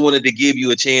 I just wanted to give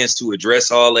you a chance to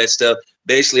address all that stuff.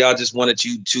 Basically, I just wanted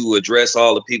you to address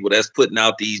all the people that's putting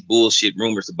out these bullshit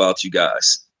rumors about you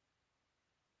guys.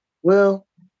 Well,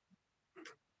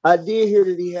 I did hear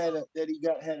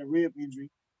that had a rib injury.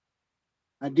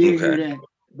 I did Okay. hear that,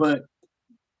 but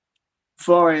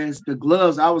far as the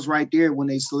gloves, I was right there when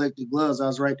they selected gloves. I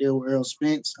was right there with Earl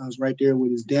Spence. I was right there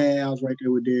with his dad. I was right there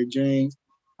with Derek James.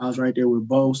 I was right there with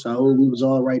Bo. So we was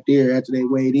all right there. After they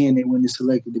weighed in, they went and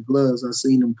selected the gloves. I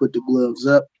seen them put the gloves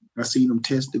up. I seen them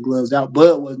test the gloves out.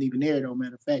 Bud wasn't even there, though.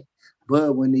 Matter of fact,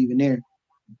 Bud wasn't even there.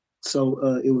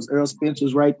 So it was Earl Spence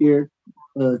was right there,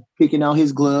 picking out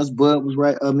his gloves. Bud was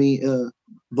right. I mean,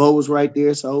 Bo was right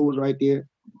there. Saul was right there,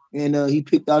 and he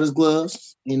picked out his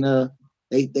gloves, and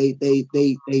they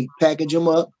package them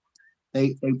up.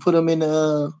 They put them in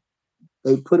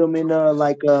they put them in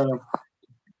like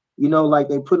like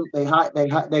they put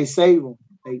they save them.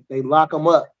 They lock them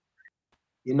up.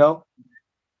 You know,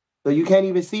 so you can't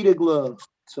even see the gloves.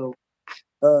 So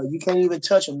you can't even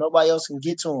touch them. Nobody else can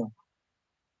get to them.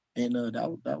 And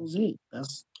that was it.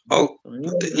 That's Oh,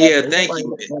 yeah. ain't Thank nobody.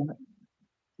 you.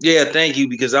 Yeah, thank you.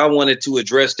 Because I wanted to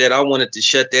address that. I wanted to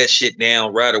shut that shit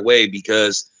down right away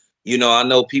because, I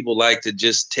know people like to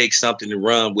just take something and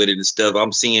run with it and stuff.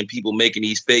 I'm seeing people making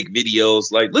these fake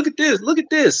videos like, look at this, look at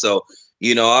this. So,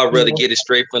 I'd rather Yeah. get it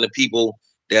straight from the people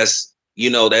that's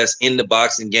in the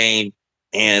boxing game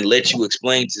and let you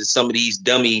explain to some of these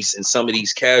dummies and some of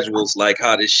these casuals like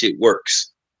how this shit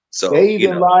works. So, They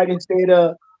even lied and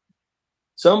said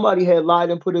somebody had lied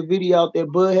and put a video out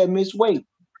that Bud had missed weight.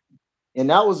 And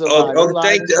that was a oh, lie. They oh lied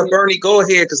thank and said Bernie, go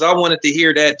ahead because I wanted to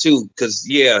hear that too. Because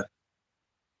yeah.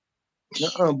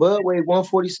 Bud weighed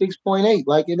 146.8,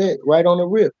 like it is, right on the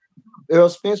rip. Earl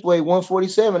Spence weighed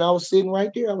 147. I was sitting right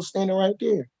there. I was standing right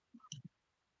there.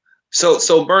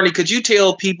 So Bernie, could you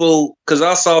tell people, because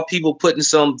I saw people putting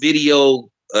some video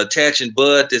attaching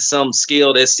Bud to some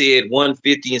scale that said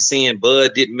 150 and saying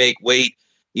Bud didn't make weight.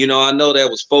 I know that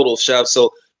was Photoshop.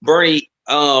 So Bernie,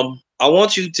 I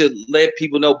want you to let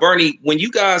people know, Bernie, when you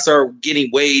guys are getting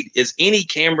weighed, is any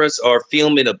cameras or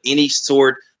filming of any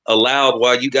sort allowed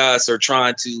while you guys are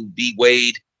trying to be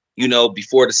weighed,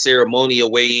 before the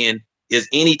ceremonial weigh-in? Is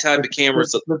any type The, of the,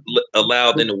 cameras the,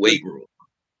 allowed the, in the the, weight room?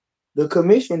 the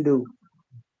commission do.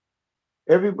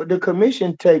 The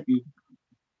commission tape you.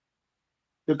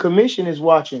 The commission is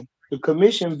watching. The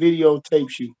commission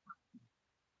videotapes you.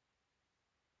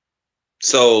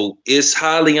 So it's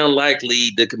highly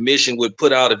unlikely the commission would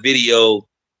put out a video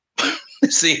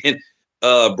saying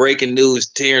breaking news,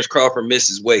 Terrence Crawford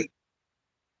misses weight.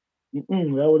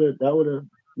 That would have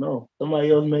no.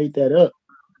 Somebody else made that up.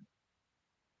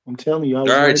 I'm telling you, I All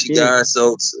was right, right you there. guys.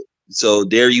 So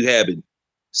there you have it.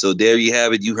 So there you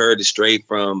have it. You heard it straight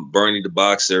from Bernie the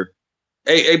Boxer.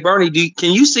 Hey, Bernie,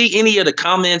 can you see any of the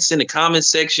comments in the comment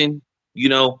section? Can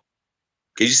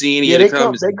you see any Yeah, of the they come.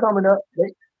 comments? They coming up.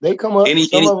 They come up. Some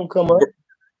Any of them come up.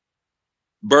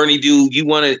 Bernie, do you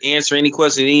want to answer any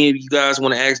question? Any of you guys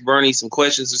want to ask Bernie some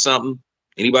questions or something?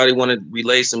 Anybody want to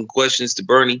relay some questions to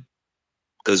Bernie?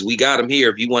 Because we got him here.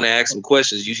 If you want to ask some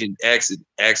questions, you should ask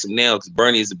him now. Because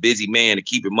Bernie is a busy man. And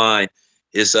keep in mind,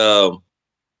 it's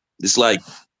like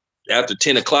after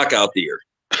 10 o'clock out there.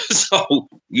 So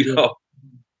Yeah,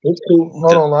 it's cool.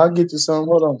 Hold on, I'll get you some.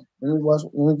 Hold on.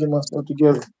 Let me get myself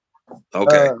together.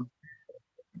 Okay.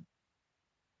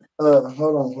 Uh,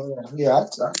 hold on. Yeah, I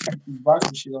keep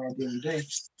boxing shit all damn day.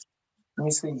 Let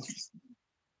me see.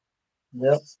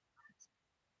 Yep.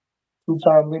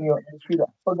 Two-time video. I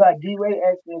forgot. D-Ray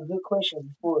asked me a good question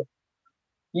before.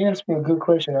 He asked me a good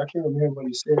question. I can't remember what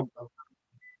he said though.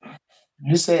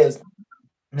 He says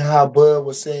how Bud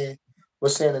was saying to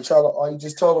Charlo. Oh, he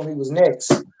just told him he was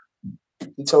next.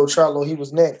 He told Charlo he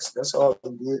was next. That's all he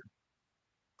did.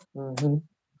 Mm-hmm.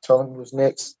 Told him he was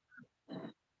next.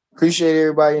 Appreciate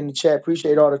everybody in the chat.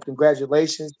 Appreciate all the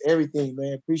congratulations, everything,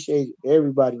 man. Appreciate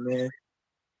everybody, man.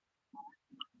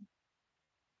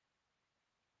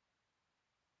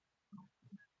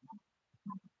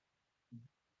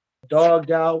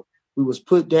 Dogged out. We was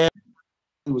put down.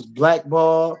 We was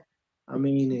blackballed. I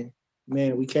mean,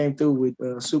 man, we came through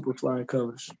with super flying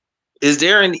colors. Is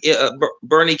there any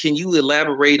Bernie? Can you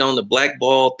elaborate on the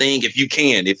blackball thing if you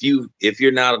can? If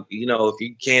you're not, if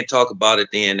you can't talk about it,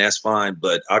 then that's fine.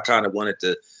 But I kind of wanted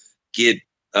to get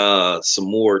some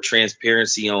more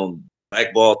transparency on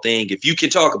blackball thing. If you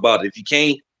can talk about it, if you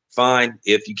can't, fine.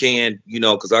 If you can,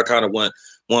 because I kind of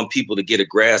want people to get a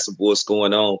grasp of what's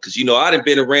going on. Because I done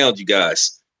been around you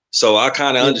guys, so I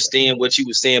kind of Yeah. understand what you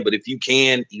were saying. But if you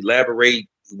can elaborate,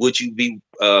 would you be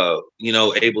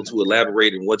able to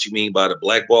elaborate on what you mean by the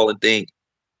blackballing thing?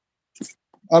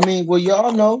 I mean, well,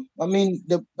 y'all know. I mean,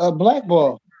 the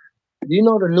blackball. You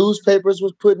know, the newspapers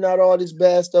was putting out all this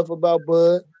bad stuff about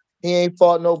Bud. He ain't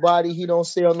fought nobody. He don't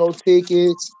sell no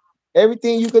tickets.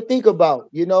 Everything you could think about,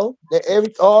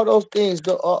 that all those things,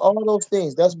 all those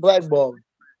things. That's blackballing.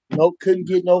 No, couldn't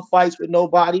get no fights with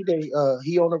nobody.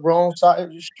 He on the wrong side of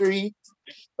the street.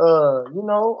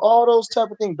 All those type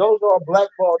of things. Those are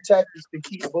blackball tactics to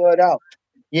keep Bud out.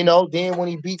 Then when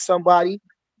he beat somebody,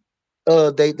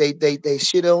 they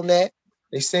shit on that.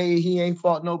 They say he ain't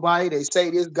fought nobody. They say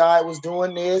this guy was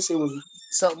doing this. It was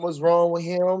something was wrong with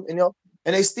him, and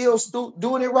they still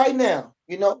doing it right now.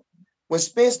 When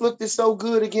Spence looked so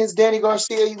good against Danny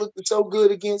Garcia, he looked so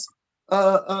good against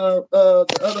the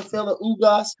other fella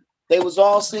Ugas. They was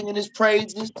all singing his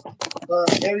praises.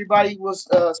 Everybody was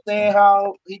saying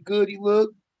how good he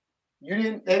looked.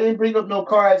 They didn't bring up no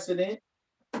car accident.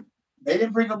 They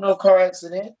didn't bring up no car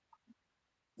accident.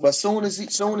 But soon as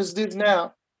this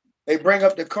now, they bring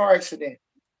up the car accident.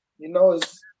 They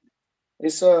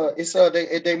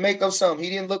make up something. He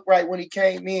didn't look right when he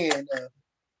came in.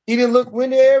 He didn't look when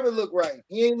they ever look right.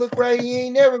 He ain't look right. He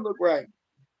ain't never look right.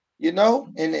 And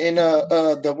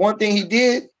the one thing he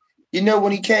did,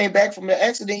 when he came back from the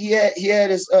accident, he had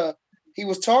his he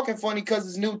was talking funny because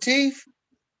his new teeth.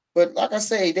 But like I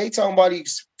say, they talking about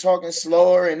he's talking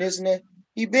slower and this and that.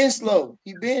 He been slow.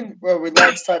 He been a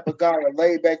relaxed type of guy, a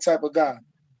laid back type of guy.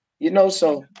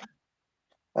 So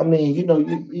I mean, you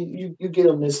get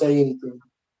them to say anything.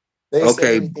 They say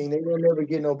Okay. anything. They don't never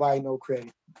give nobody no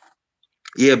credit.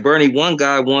 Yeah, Bernie, one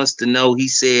guy wants to know, he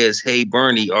says, "Hey,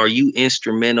 Bernie, are you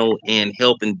instrumental in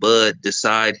helping Bud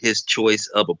decide his choice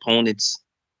of opponents?"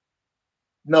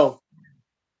 No,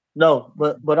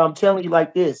 but I'm telling you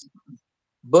like this.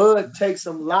 Bud takes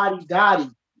some Lottie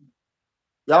Dottie.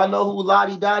 Y'all know who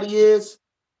Lottie Dottie is?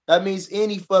 That means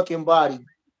any fucking body.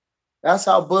 That's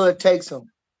how Bud takes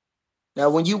them. Now,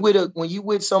 when you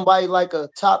with somebody like a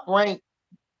top rank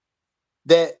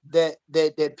that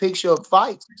picks your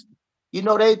fights,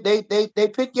 they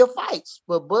pick your fights.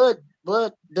 But Bud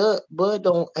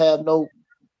don't have no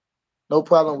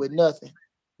problem with nothing.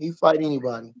 He fight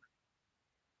anybody.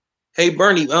 Hey,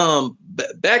 Bernie,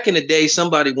 back in the day,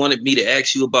 somebody wanted me to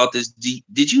ask you about this.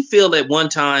 Did you feel at one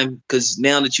time, because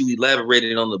now that you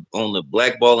elaborated on the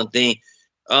blackballing thing,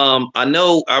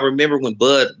 I remember when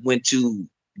Bud went to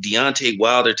Deontay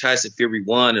Wilder, Tyson Fury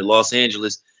 1 in Los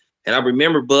Angeles, and I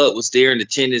remember Bud was there in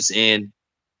attendance, and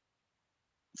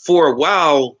for a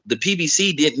while, the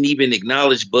PBC didn't even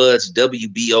acknowledge Bud's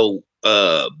WBO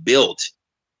belt.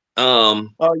 Oh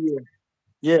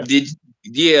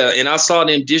yeah. And I saw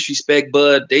them disrespect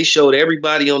Bud. They showed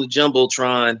everybody on the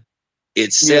Jumbotron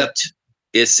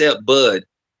except Bud.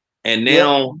 And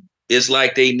now it's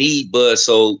like they need Bud.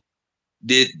 So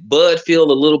did Bud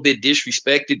feel a little bit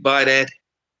disrespected by that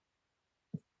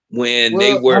when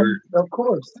they were? Of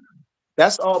course.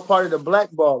 That's all part of the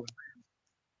blackballing.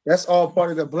 That's all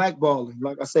part of the blackballing.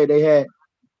 Like I said, they had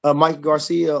Mike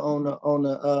Garcia on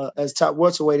the as top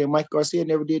welterweight, and Mike Garcia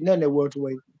never did nothing at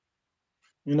welterweight.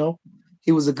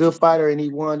 He was a good fighter and he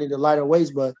won in the lighter weights,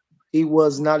 but he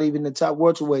was not even the top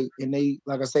welterweight, and they,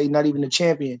 like I say, not even the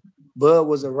champion. Bud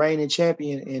was a reigning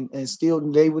champion, and still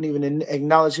they wouldn't even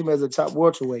acknowledge him as a top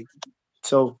welterweight.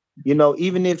 So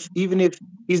even if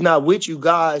he's not with you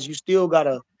guys, you still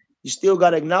gotta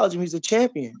acknowledge him. He's a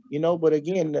champion, But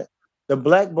again, the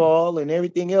black ball and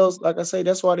everything else, like I say,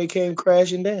 that's why they came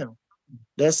crashing down.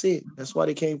 That's it. That's why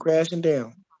they came crashing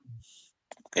down.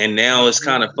 And now it's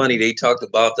kind of funny. They talked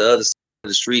about the other side of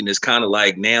the street, and it's kind of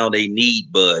like now they need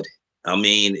Bud. I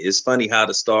mean, it's funny how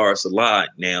the stars align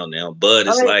now. Now Bud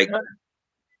is like,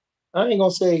 I ain't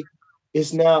gonna say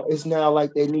it's now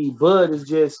like they need Bud. It's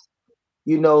just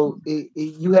you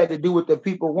had to do what the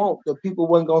people want. The people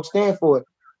wasn't gonna stand for it.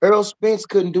 Errol Spence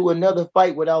couldn't do another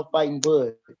fight without fighting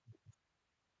Bud.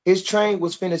 His train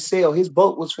was finna sail. His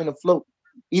boat was finna float.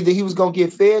 Either he was gonna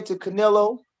get fed to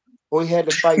Canelo, or he had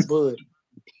to fight Bud.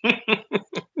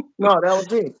 No, that was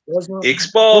it.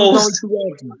 Exposed.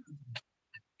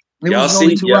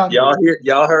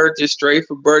 Y'all heard this straight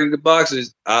from Bernie the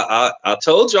Boxers. I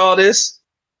told y'all this.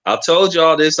 I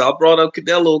brought up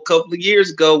Canelo a couple of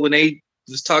years ago when they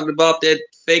was talking about that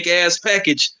fake ass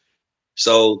package.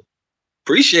 So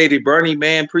appreciate it, Bernie,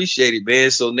 man. Appreciate it,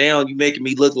 man. So now you making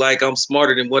me look like I'm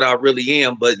smarter than what I really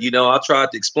am. But I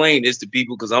tried to explain this to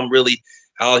people because I'm really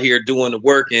out here doing the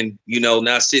work and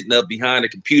not sitting up behind a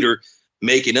computer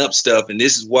making up stuff. And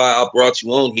this is why I brought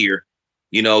you on here,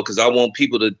 because I want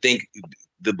people to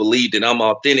believe that I'm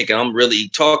authentic and I'm really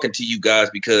talking to you guys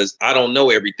because I don't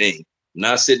know everything. I'm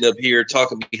not sitting up here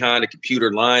talking behind a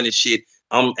computer lying and shit.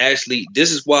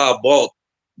 This is why I bought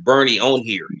Bernie on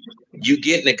here. You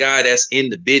getting a guy that's in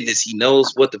the business. He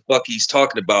knows what the fuck he's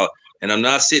talking about. And I'm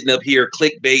not sitting up here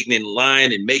clickbaiting and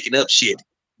lying and making up shit.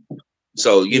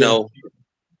 So,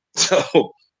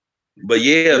 but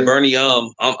yeah, Bernie,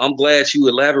 I'm glad you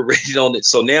elaborated on it.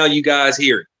 So now you guys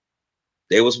hear it.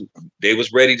 They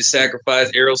was ready to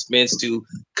sacrifice Errol Spence to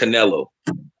Canelo.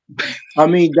 I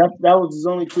mean, that was his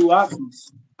only two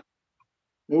options.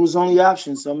 It was only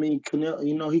options. I mean,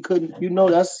 Canelo, he couldn't.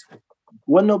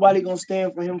 Wasn't nobody gonna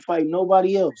stand for him fighting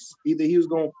nobody else. Either he was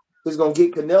gonna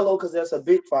get Canelo because that's a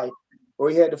big fight, or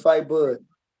he had to fight Bud.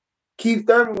 Keith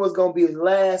Thurman was gonna be his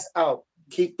last out.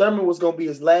 Keith Thurman was gonna be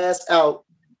his last out.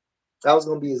 That was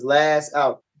gonna be his last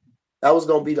out. That was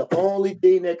gonna be the only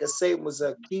thing that could save him was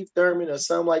a Keith Thurman or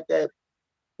something like that.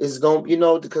 Is going,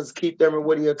 because Keith Thurman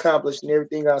what he accomplished and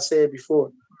everything I said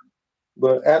before.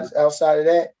 But outside of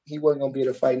that, he wasn't gonna be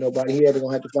able to fight nobody. He had to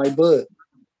gonna have to fight Bud.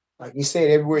 Like he said,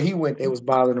 everywhere he went, they was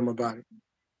bothering him about it.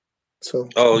 So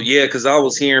Oh yeah, because I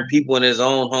was hearing people in his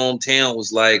own hometown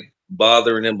was like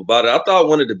bothering him about it. I thought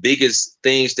one of the biggest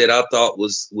things that I thought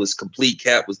was complete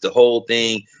cap was the whole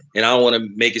thing. And I don't want to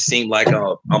make it seem like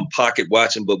I'm pocket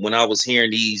watching, but when I was hearing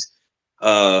these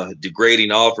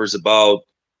degrading offers about,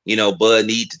 Bud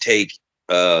need to take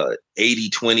 80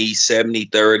 20 70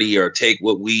 30 or take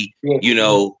what we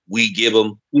yeah, we give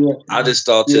him. yeah, I just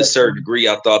thought to yeah, a certain degree,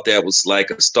 I thought that was like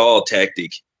a stall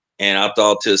tactic. And I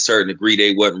thought to a certain degree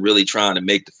they wasn't really trying to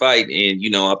make the fight. And,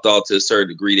 I thought to a certain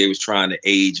degree they was trying to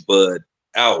age Bud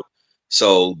out.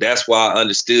 So that's why I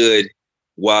understood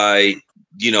why,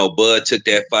 Bud took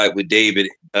that fight with David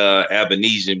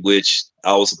Abanesian, which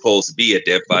I was supposed to be at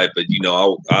that fight. But,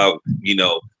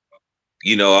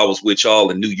 I was with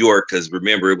y'all in New York because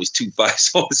remember it was two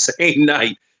fights on the same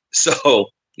night.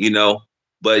 So,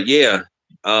 but yeah,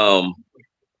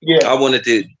 yeah. I wanted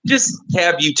to just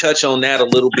have you touch on that a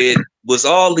little bit. Was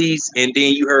all these, and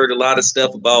then you heard a lot of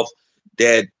stuff about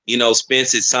that,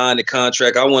 Spence had signed the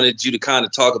contract. I wanted you to kind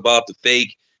of talk about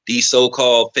these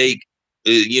so-called fake,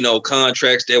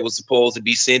 contracts that was supposed to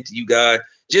be sent to you guys.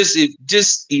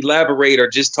 Just elaborate or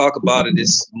just talk about it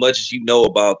as much as you know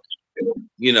about,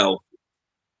 you know.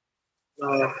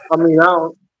 I mean, I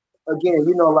don't. Again,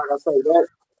 like I say, that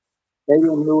they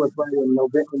didn't do it right in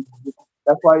November.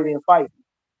 That's why they didn't fight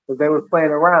because they were playing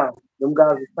around. Them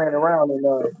guys were playing around in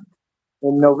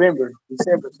November,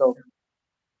 December. So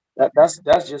that's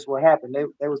just what happened.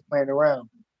 They was playing around,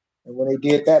 and when they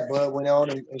did that, Bud went on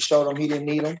and showed them he didn't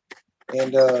need them,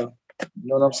 and you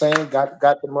know what I'm saying? Got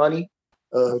the money,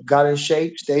 got in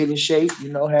shape, stayed in shape.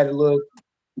 Had a little,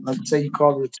 like I say, you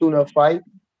call it a tune-up fight,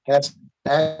 had some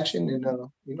action, and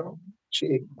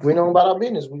shit, went on about our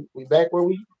business. We back where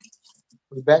we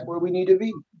need to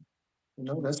be.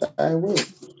 That's how it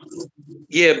went.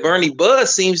 Yeah, Bernie, Bud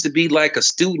seems to be like a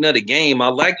student of the game. I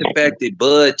like the fact that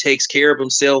Bud takes care of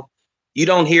himself. You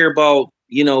don't hear about,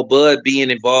 Bud being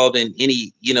involved in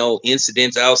any,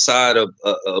 incidents outside of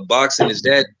boxing. Is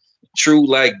that true?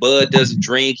 Like Bud doesn't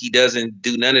drink, he doesn't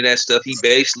do none of that stuff. He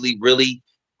basically really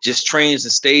just trains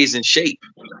and stays in shape.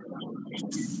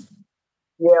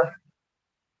 Yeah,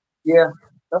 yeah,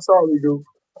 that's all we do.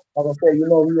 Like I said, we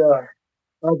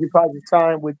occupy the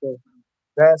time with the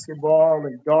basketball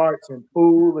and darts and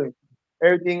pool and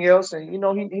everything else. And he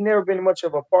never been much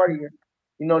of a partier.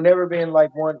 Never been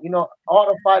like one. All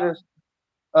the fighters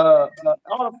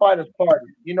party.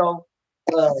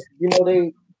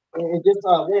 They it's just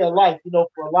a way of life.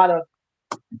 For a lot of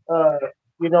uh,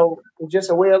 it's just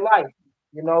a way of life.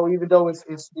 Even though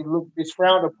it's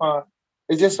frowned upon,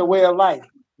 it's just a way of life.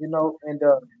 And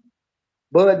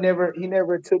Bud never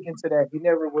took into that. He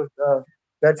never was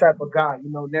that type of guy.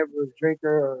 Never was a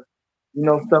drinker or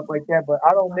stuff like that. But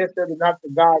I don't necessarily knock the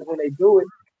guys when they do it.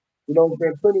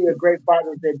 There's plenty of great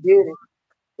fighters that did it,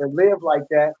 that live like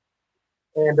that,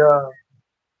 and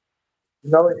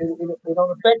it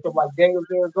don't affect them. Like Daniel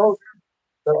Zaragoza,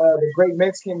 the great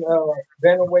Mexican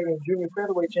bantamweight and junior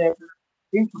featherweight champion.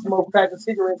 He used to smoke a pack of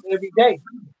cigarettes every day.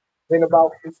 Then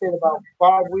he said about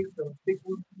 5 weeks or 6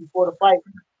 weeks before the fight,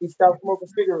 he stopped smoking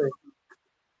cigarettes.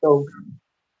 So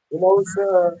it's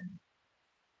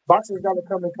boxing's got to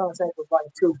come in contact with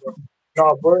life too. But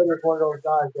no, Bird is one of those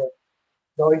guys that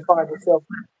he finds himself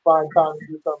find time to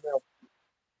do something else.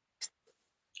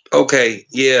 Okay,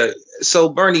 yeah. So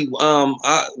Bernie,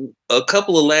 a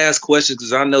couple of last questions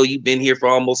because I know you've been here for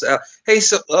almost out. Hey,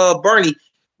 so Bernie,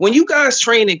 when you guys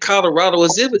train in Colorado,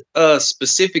 is it a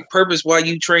specific purpose why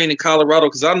you train in Colorado?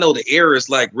 Because I know the air is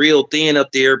like real thin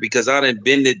up there. Because I done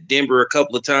been to Denver a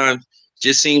couple of times.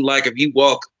 Just seemed like if you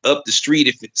walk up the street,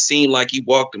 if it seemed like you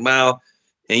walked a mile.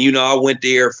 And I went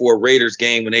there for a Raiders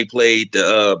game when they played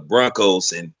the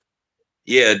Broncos, and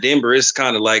yeah, Denver is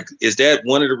kind of like, is that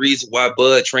one of the reasons why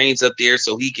Bud trains up there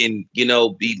so he can,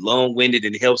 be long winded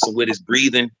and helps him with his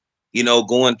breathing,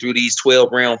 going through these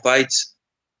 12-round fights?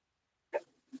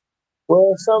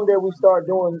 Well, it's something that we started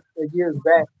doing years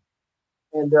back,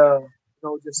 and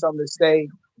just something to stay.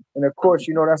 And of course,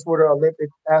 that's where the Olympic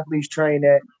athletes train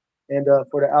at, and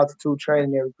for the altitude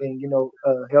training and everything,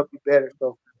 help you better.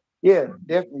 So, yeah,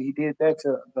 definitely, he did that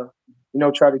to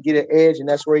try to get an edge, and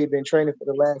that's where he's been training for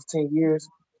the last 10 years.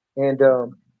 And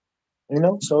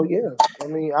so yeah, I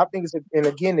mean, I think and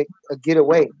again a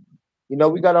getaway.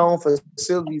 We got our own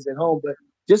facilities at home, but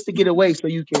just to get away so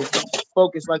you can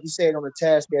focus, like you said, on the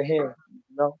task at hand.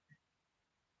 You know.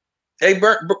 Hey,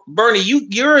 Bernie,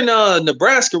 you're in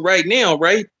Nebraska right now,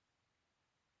 right?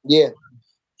 Yeah.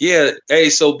 Yeah. Hey,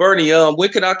 so Bernie, when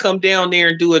can I come down there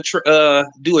and do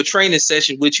a training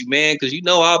session with you, man? Because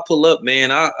I'll pull up,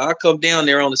 man. I'll come down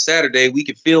there on a Saturday. We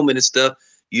can film it and stuff.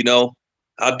 You know,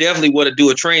 I definitely want to do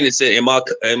a training set.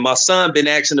 And my son been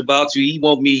asking about you. He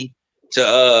want me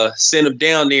to send him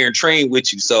down there and train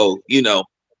with you. So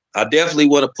I definitely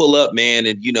want to pull up, man,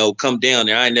 and come down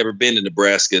there. I ain't never been to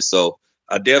Nebraska, so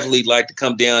I definitely like to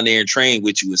come down there and train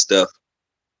with you and stuff.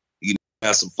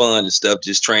 Have some fun and stuff.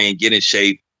 Just train, get in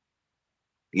shape.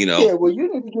 Yeah, well,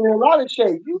 you need to get in a lot of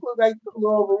shape. You look like you're a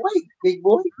little overweight, big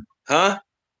boy. Huh?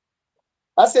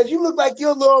 I said you look like you're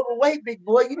a little overweight, big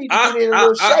boy. You need to get in a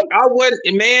little shape. I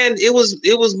wasn't, man. It was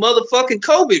motherfucking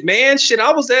COVID, man. Shit,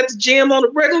 I was at the gym on a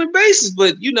regular basis,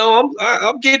 but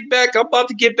I'm getting back. I'm about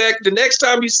to get back. The next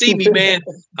time you see me, man,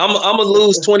 I'm gonna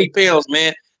lose 20 pounds,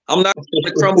 man. I'm not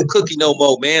a crumble cookie no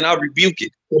more, man. I rebuke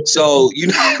it. So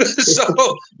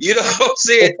what I'm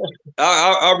saying.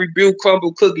 I rebuke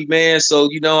crumble cookie, man. So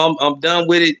I'm done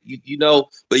with it.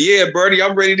 But yeah, Bernie,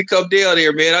 I'm ready to come down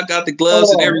there, man. I got the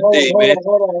gloves and everything, man.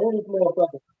 Hold on. Who this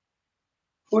motherfucker?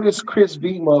 Who this Chris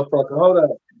B motherfucker? Hold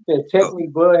on. Technically,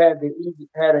 Bud had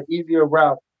an easier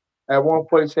route at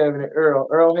 147 than Earl.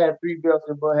 Earl had 3 belts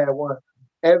and Bud had 1.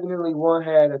 Evidently, one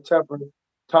had a tougher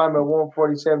time at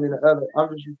 147 than the other. I'm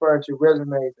just referring to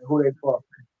resumes and who they fought.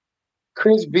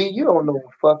 Chris B, you don't know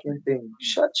a fucking thing.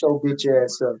 Shut your bitch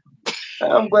ass up.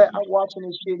 I'm glad I'm watching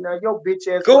this shit now. Your bitch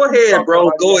ass. Go ahead,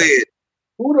 bro. Go ahead.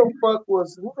 Who the fuck,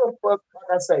 like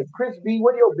I say, Chris B,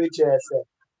 what your bitch ass at?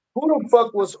 Who the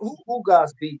fuck was, who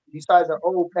got beat besides an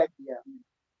old Pacquiao?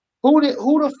 Who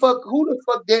the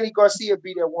fuck Danny Garcia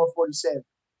beat at 147?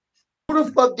 Who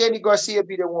the fuck Danny Garcia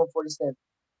beat at 147?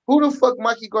 Who the fuck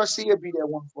Mikey Garcia beat at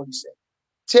 147?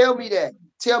 Tell me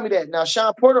that. Now,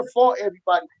 Sean Porter fought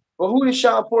everybody, but who did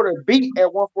Sean Porter beat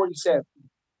at 147?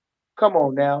 Come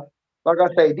on now. Like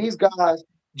I say, these guys,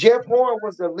 Jeff Horn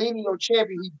was the lineal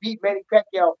champion. He beat Manny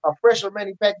Pacquiao, a fresher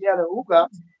Manny Pacquiao than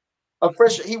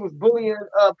Ugas. He was bullying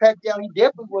Pacquiao. He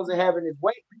definitely wasn't having his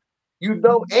way. And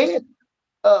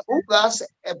Ugas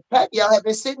and Pacquiao had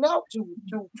been sitting out two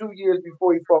years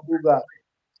before he fought Ugas.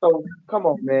 So come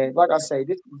on, man. Like I say,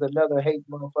 this is another hate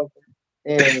motherfucker.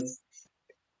 And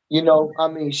I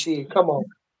mean, shit, come on.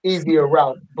 Easier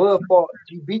route. Bud fought.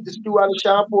 He beat the stew out of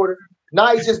Sean Porter.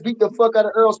 Now he just beat the fuck out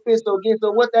of Earl Spence again.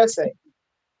 So what that say?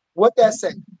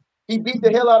 He beat the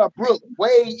hell out of Brook.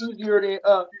 Way easier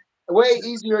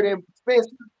than Spence.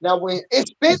 Now when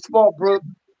Spence fought Brook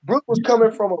was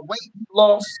coming from a weight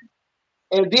loss,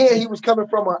 and then he was coming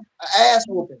from an ass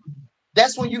whooping.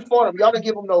 That's when you fought him. Y'all didn't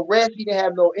give him no rest. He didn't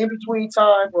have no in-between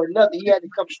time or nothing. He had to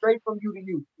come straight from you to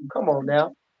you. Come on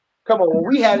now. Come on. When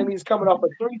we had him, he was coming off a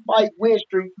 3-fight win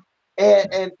streak.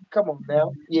 And come on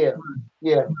now. Yeah.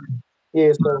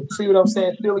 So see what I'm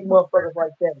saying? Silly motherfuckers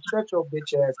like that. Shut your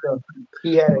bitch ass up.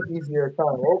 He had an easier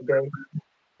time.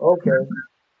 Okay.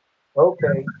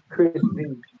 Chris V.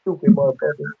 Stupid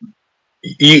motherfucker.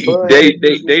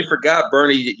 They forgot,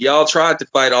 Bernie. Y'all tried to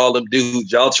fight all them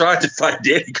dudes. Y'all tried to fight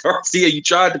Danny Garcia. You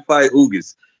tried to fight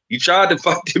Ugas. You tried to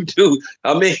fight them dudes.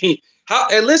 I mean,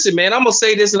 and listen, man, I'm gonna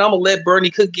say this and I'm gonna let Bernie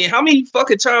cook again. How many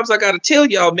fucking times I gotta tell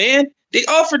y'all, man? They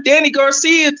offered Danny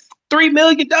Garcia $3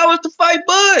 million to fight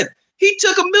Bud. He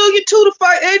took $1.2 million to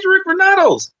fight Adrian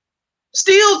Granados.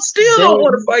 Still don't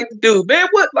want to fight the dude, man.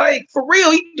 What, like, for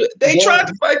real? They tried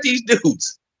to fight these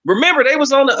dudes. Remember, they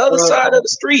was on the other side of the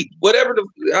street. Whatever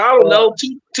I don't know,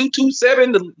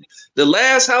 227, the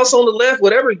last house on the left,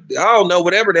 whatever. I don't know,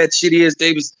 whatever that shit is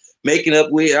they was making up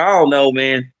with. I don't know,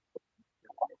 man.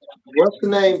 What's the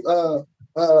name?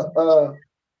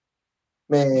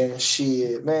 Man,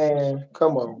 shit, man.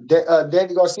 Come on.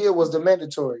 Danny Garcia was the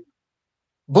mandatory.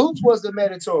 Boots was the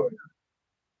mandatory.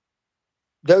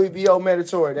 WBO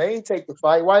mandatory. They ain't take the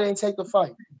fight. Why they ain't take the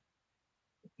fight?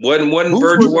 Wasn't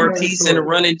Virgil Ortiz in the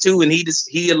running too, and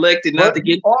he elected not to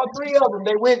get all 3 of them.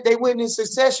 They went in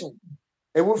succession.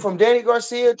 They went from Danny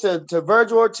Garcia to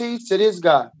Virgil Ortiz to this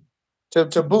guy,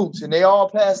 to Boots, and they all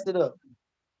passed it up.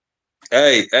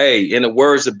 Hey, in the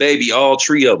words of Baby, all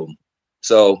 3 of them.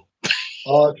 So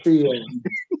all 3 of them.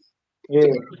 Yeah.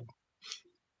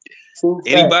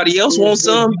 Anybody else want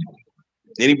some?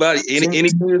 Anybody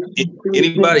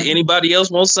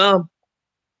else want some?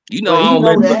 You know, I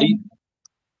don't let you.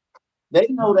 They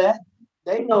know that.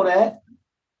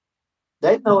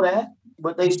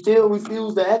 but they still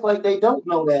refuse to act like they don't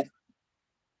know that.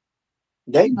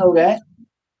 They know that.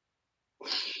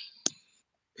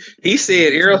 He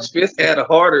said Errol Smith had a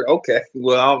harder. Okay,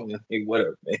 well, I don't know.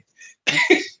 Whatever, man.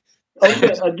 Oh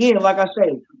yeah, again, like I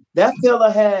say, that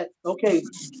fella had okay.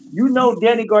 You know,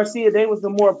 Danny Garcia, they was the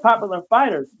more popular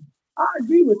fighters. I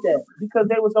agree with that because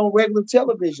they was on regular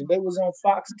television. They was on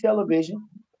Fox Television,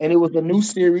 and it was a new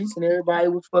series, and everybody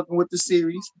was fucking with the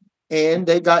series. And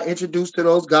they got introduced to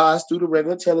those guys through the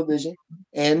regular television.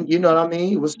 And you know what I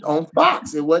mean? It was on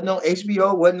Fox. It wasn't on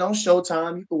HBO. It wasn't on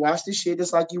Showtime. You could watch this shit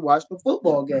just like you watched the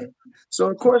football game. So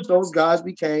of course, those guys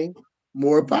became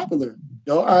more popular.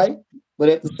 All right. But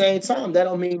at the same time, that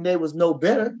don't mean they was no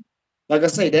better. Like I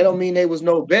say, that don't mean they was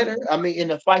no better. I mean, in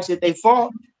the fights that they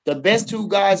fought, the best two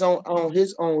guys on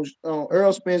his on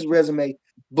Earl Spence resume,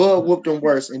 Bud whooped him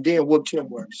worse and then whooped him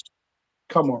worse.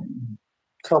 Come on,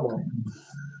 come on,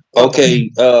 come on. Okay,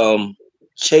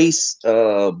 Chase,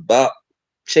 Bob,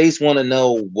 Chase want to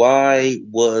know why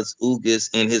was Ugas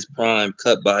in his prime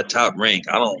cut by Top Rank?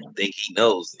 I don't think he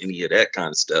knows any of that kind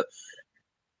of stuff.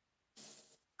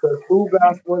 Because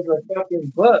Ugas was a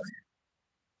fucking bust.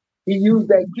 He used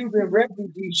that Cuban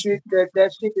refugee shit, that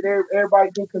shit that everybody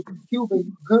think because he's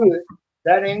Cuban good.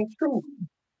 That ain't true.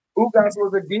 Ugas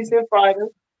was a decent fighter.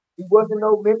 He wasn't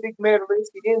no Olympic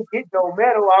medalist. He didn't get no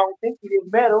medal. I don't think he did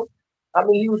medal. I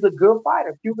mean, he was a good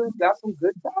fighter. Cubans got some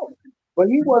good talent. But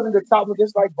he wasn't the top of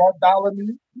just like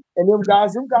Bartholomew and them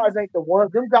guys. Them guys ain't the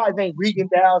ones. Them guys ain't Regan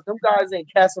Downs. Them guys ain't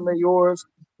Casamayors.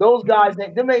 Those guys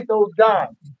ain't them ain't those guys.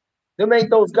 Them ain't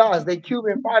those guys. They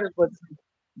Cuban fighters, but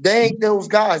they ain't those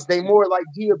guys. They more like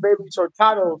Gia Baby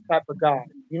Tortado type of guys,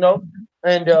 you know?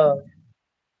 And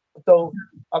so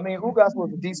I mean, Ugas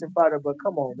was a decent fighter, but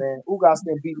come on, man, Ugas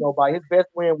didn't beat nobody. His best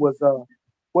win was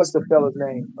what's the fella's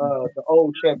name? The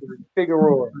old champion,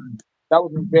 Figueroa. That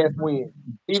was his best win.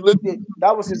 He looked at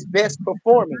that was his best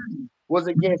performance was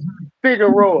against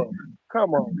Figueroa.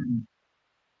 Come on,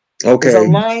 is Okay,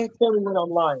 I'm lying? Tell me when I'm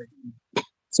lying.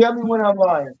 Tell me when I'm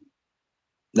lying.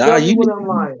 nah, Tell me when I'm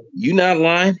lying. you not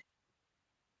lying.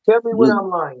 Tell me when I'm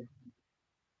lying.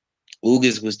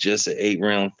 Ugas was just an 8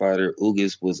 round fighter.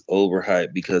 Ugas was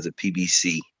overhyped because of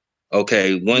PBC.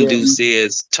 Okay, one dude Yes.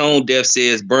 says, Tone Deaf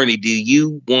says, Bernie, do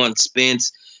you want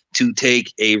Spence to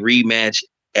take a rematch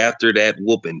after that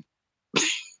whooping?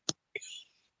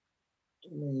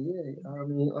 Yeah. I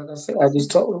mean, like I said, I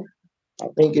just told him. I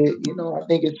think I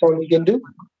think it's something he can do.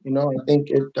 I think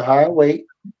it's the higher weight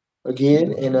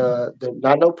again, and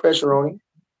not no pressure on him,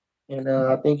 and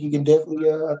I think he can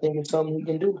definitely. I think it's something he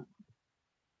can do.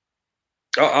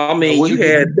 I Now, mean, would you it be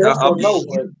had, the best or no?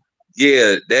 But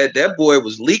yeah, that boy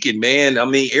was leaking, man. I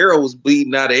mean, Arrow was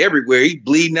bleeding out of everywhere. He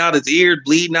bleeding out his ears,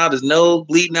 bleeding out his nose,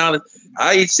 bleeding out.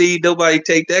 I ain't seen nobody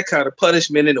take that kind of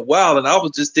punishment in a while, and I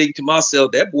was just thinking to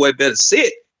myself, that boy better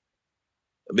sit.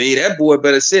 I mean, that boy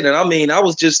better sit. And I mean, I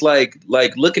was just like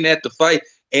looking at the fight,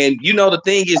 and the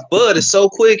thing is, Bud is so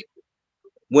quick.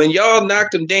 When y'all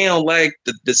knocked him down, like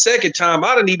the second time,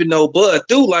 I didn't even know Bud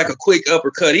threw like a quick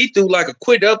uppercut. He threw like a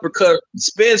quick uppercut.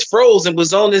 Spence froze and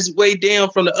was on his way down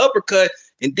from the uppercut,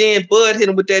 and then Bud hit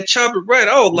him with that chopper right.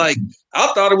 I was like,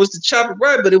 I thought it was the chopper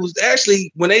right, but it was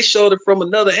actually when they showed it from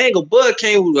another angle. Bud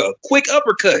came with a quick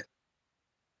uppercut.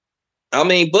 I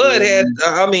mean, Bud yeah, had.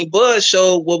 I mean, Bud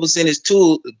showed what was in his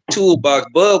toolbox.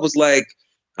 Bud was like,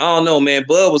 I don't know, man.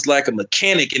 Bud was like a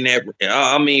mechanic in that.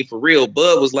 I mean, for real,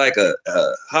 Bud was like a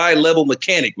high level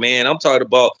mechanic, man. I'm talking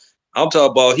about.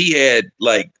 He had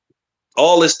like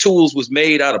all his tools was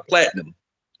made out of platinum.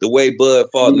 The way Bud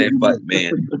fought in that fight,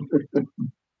 man.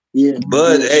 yeah,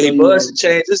 Bud, yeah. Show hey, you Bud right. should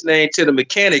change his name to the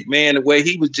mechanic, man. The way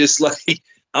he was just like,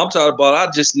 I'm talking about,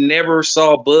 I just never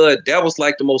saw Bud. That was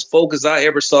like the most focused I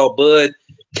ever saw Bud.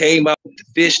 Came out with the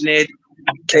fishnet,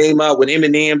 came out with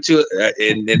Eminem too,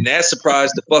 and that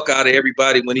surprised the fuck out of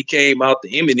everybody when he came out the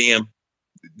Eminem.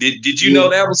 Did you know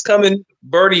Yeah. that was coming,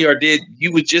 Bernie, or did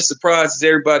you was just surprised as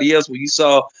everybody else when you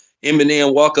saw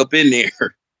Eminem walk up in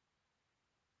there?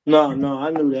 No, no,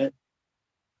 I knew that.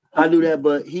 I knew that,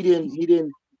 but he didn't. He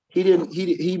didn't. He didn't.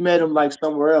 He met him like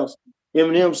somewhere else.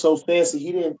 Eminem so fancy.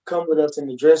 He didn't come with us in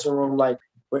the dressing room like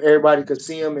where everybody could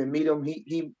see him and meet him.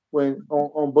 He when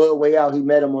on Bud way out, he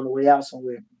met him on the way out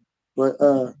somewhere. But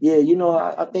yeah,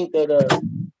 I think that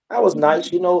that was nice.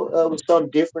 It was something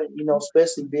different.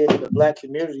 Especially being in the black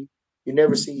community, you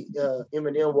never see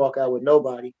Eminem walk out with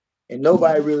nobody, and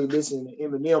nobody really listens to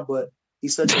Eminem. But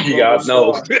he's such a global Y'all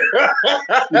know. star.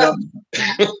 You know,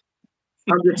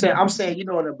 I'm just saying. I'm saying, in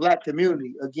the black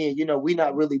community, again, we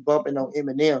not really bumping on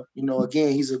Eminem.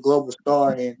 Again, he's a global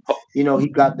star, and he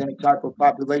got that type of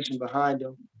population behind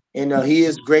him. and he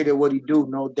is great at what he do,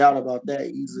 no doubt about that.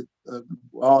 He's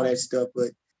all that stuff,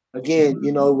 but again,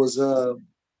 it was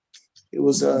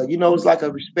like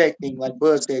a respect thing, like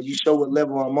Bud said. You show what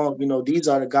level I'm on. These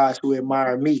are the guys who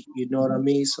admire me. You know what I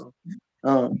mean? So,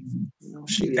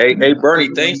 shit. Hey, I Bernie,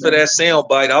 think thanks for that sound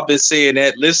bite. I've been saying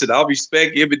that. Listen, I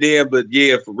respect Eminem, but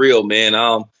yeah, for real, man.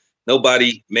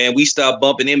 Nobody, man, we stopped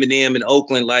bumping Eminem in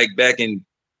Oakland like back in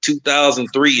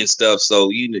 2003 and stuff. So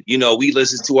you know, we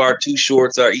listen to our Too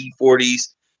Shorts, our E40s,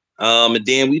 and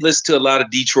then we listen to a lot of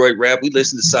Detroit rap. We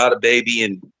listen to Sada Baby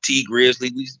and T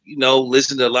Grizzly. We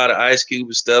listen to a lot of Ice Cube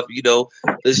and stuff.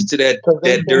 Listen to that because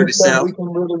that they Dirty stuff South. we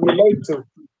can really relate to.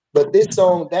 But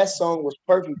that song was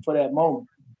perfect for that moment.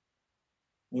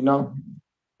 You know,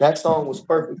 that song was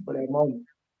perfect for that moment.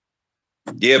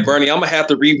 Yeah, Bernie, I'm gonna have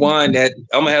to rewind that.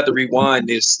 I'm gonna have to rewind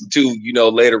this too,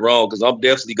 later on, because I'm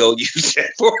definitely gonna use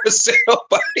that for a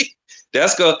soundbite.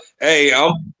 That's go. Hey,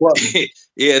 What?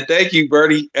 yeah, thank you,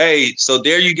 Bernie. Hey, so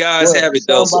there you guys What? have it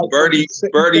though. So Bernie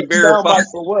verified.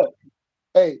 Soundbite for what?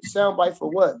 Hey, soundbite for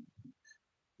what?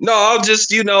 No, I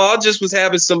just was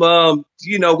having some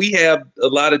we have a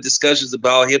lot of discussions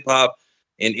about hip hop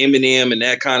and Eminem and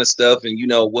that kind of stuff, and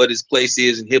what his place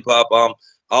is in hip hop.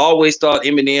 I always thought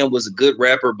Eminem was a good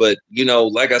rapper, but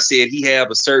like I said, he have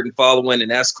a certain following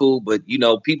and that's cool, but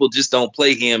people just don't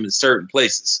play him in certain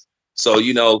places. So,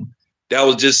 that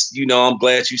was just, I'm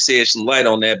glad you said some light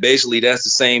on that. Basically, that's the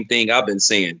same thing I've been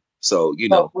saying. So,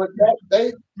 But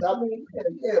I mean,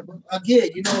 yeah, but again,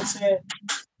 you know what I'm saying?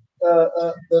 For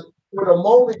the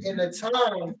moment in the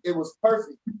time, it was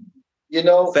perfect. It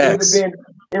would have facts. been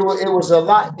it was a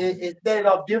lot. It started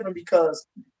off different because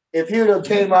if he would have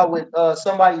came out with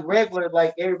somebody regular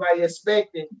like everybody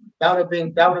expected, that would have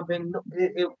been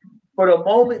for the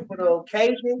moment, for the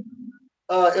occasion.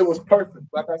 It was perfect.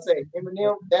 Like I said,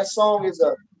 Eminem, that song is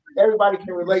a everybody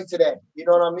can relate to that. You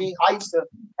know what I mean? I used to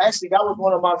actually that was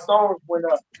one of my songs when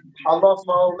I lost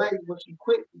my old lady when she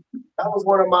quit. That was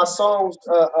one of my songs.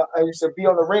 I used to be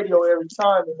on the radio every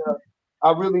time, and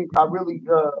I really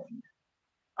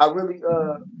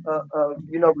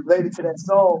related to that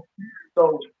song.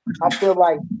 So I feel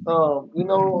like,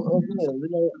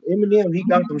 Eminem, he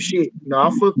got some shit. I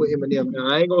fuck with Eminem. Now,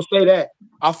 I ain't gonna say that.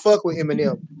 I fuck with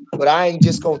Eminem, but I ain't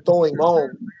just gonna throw him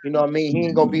on. You know what I mean? He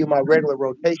ain't gonna be in my regular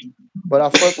rotation. But I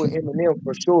fuck with Eminem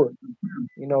for sure.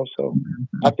 So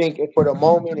I think for the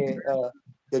moment and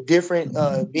the different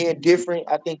being different,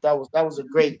 I think that was a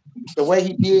great. The way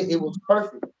he did it was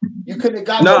perfect. You couldn't have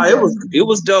got No, no it better. was it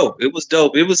was dope. It was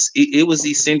dope. It was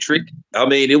eccentric. I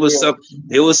mean, Yeah.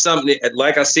 it was something that,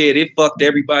 like I said, it fucked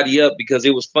everybody up because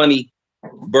it was funny,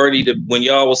 Bernie, when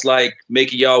y'all was like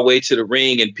making y'all way to the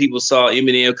ring and people saw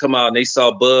Eminem come out and they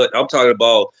saw Bud. I'm talking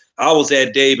about I was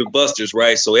at Dave and Buster's,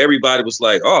 right? So everybody was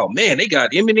like, "Oh man, they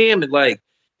got Eminem,"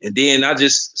 and then I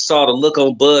just saw the look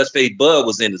on Bud's face. Bud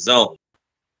was in the zone.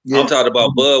 I'm Yeah. talking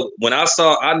about Bud.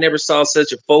 I never saw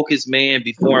such a focused man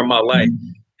before in my life.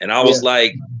 And I Yeah. was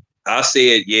like, I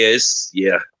said, yes,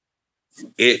 yeah,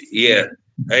 yeah.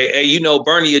 Hey,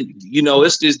 Bernie,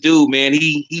 it's this dude, man.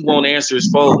 He won't answer his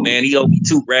phone, man. He owe me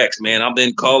 2 racks, man. I've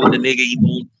been calling the nigga.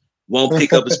 He won't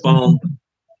pick up his phone.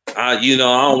 I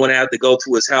don't want to have to go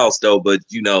to his house though, but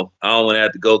I don't want to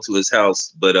have to go to his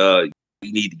house. But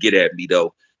you need to get at me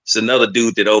though. It's another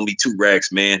dude that owed me 2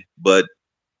 racks, man. But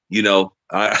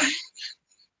I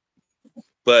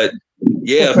but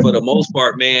yeah, for the most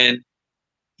part, man,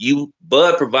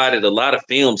 Bud provided a lot of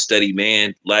film study,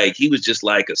 man. Like he was just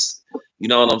like us. You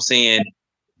know what I'm saying?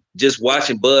 Just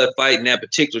watching Bud fight in that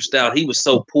particular style, he was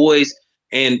so poised.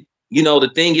 And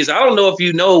the thing is, I don't know if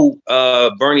you know,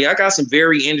 Bernie, I got some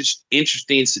very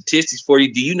interesting statistics for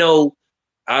you. Do you know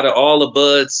out of all of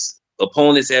Bud's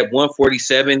opponents at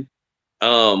 147,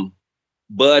 um,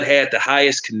 Bud had the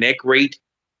highest connect rate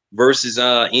versus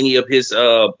any of his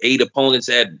 8 opponents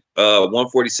at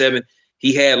 147.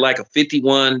 He had like a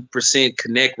 51%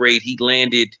 connect rate. He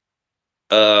landed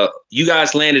you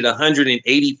guys landed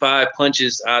 185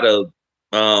 punches out of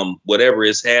whatever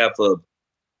is half of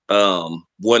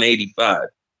 185,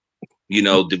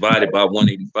 divided by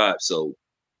 185. So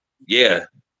yeah,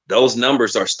 those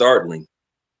numbers are startling.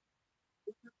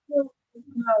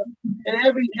 In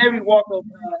every walk of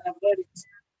athletics,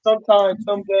 sometimes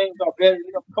some games are better.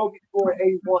 Kobe scored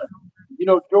 81.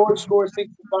 George scored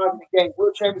 65 in the game.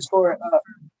 Will Chamberlain scored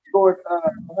 100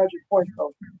 points.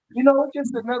 So it's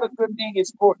just another good thing in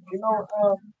sports.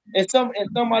 And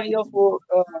somebody else will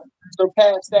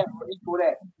surpass that or equal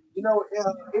that.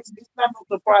 It's not no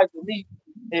surprise to me.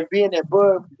 And being that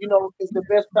Bud, is the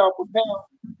best pound for pound,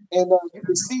 and you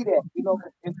can see that.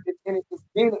 And it's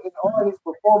been in all his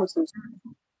performances.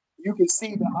 You can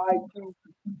see the IQ.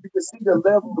 you could see the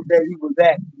level that he was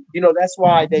at. You know, that's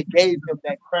why they gave him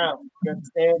that crown. You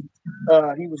understand?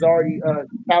 He was already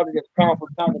touted as pound for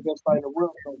pound the best fighter in the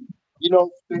world. So, you know,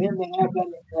 for him to have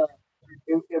that,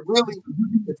 it really,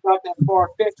 it's not that far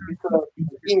fetched because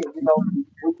again, you know,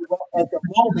 when you at the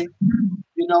moment,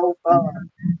 you know,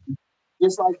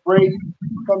 just like Brady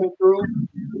coming through,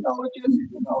 you know, it just,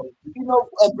 you know,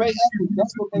 a great athlete.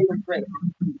 That's what made him great.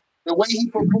 The way he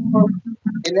performed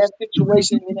in that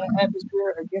situation, in that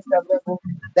atmosphere, against that level,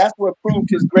 that's what proved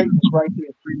his greatness right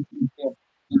there. Yeah.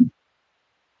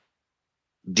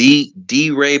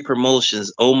 D Ray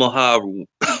Promotions Omaha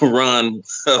run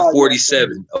Oh, yeah.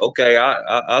 47. Okay,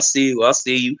 I see you. I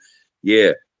see you.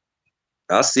 Yeah,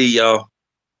 I see y'all.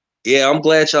 Yeah, I'm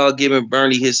glad y'all giving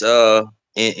Bernie his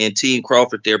and Team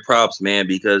Crawford their props, man,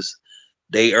 because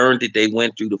they earned it. They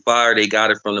went through the fire. They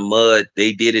got it from the mud.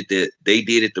 They did it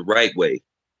the right way.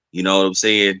 You know what I'm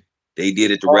saying? They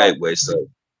did it the Hard. right way. So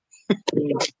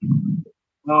Yeah.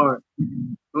 Hard.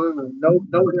 No,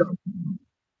 no help.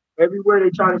 Everywhere they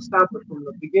try to stop us from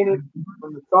the beginning,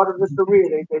 from the start of his career,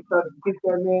 they try to keep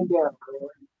that man down, man.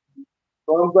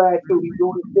 So I'm glad too. He's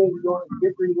doing his thing. He's doing his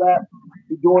victory lap.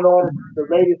 He's doing all the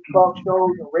latest talk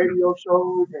shows and radio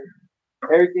shows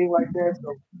and everything like that.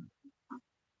 So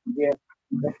yeah,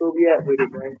 that's where we at with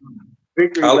it, man.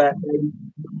 Victory I lap, baby.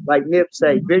 Like Nip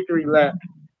say, victory lap.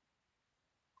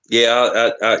 yeah,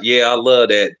 I love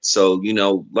that. So,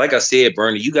 like I said,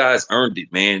 Bernie, you guys earned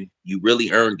it, man. You really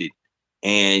earned it.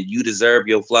 And you deserve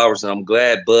your flowers. And I'm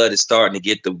glad Bud is starting to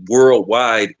get the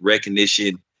worldwide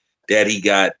recognition that he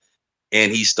got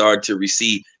and he started to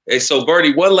receive. And so,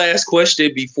 Bernie, one last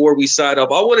question before we sign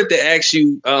up. I wanted to ask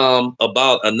you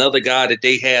about another guy that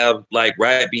they have like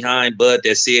right behind Bud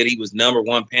that said he was number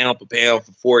one pound for pound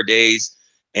for 4 days,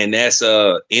 and that's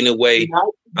Inoue.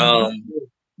 Um,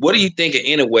 what do you think of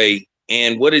Inoue?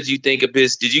 And what did you think of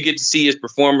his? Did you get to see his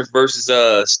performance versus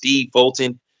Steve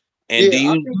Fulton? And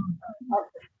Yeah, I think. I,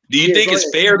 do you yeah, think go it's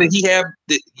ahead. fair that he have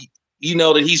that?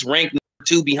 That he's ranked number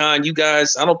two behind you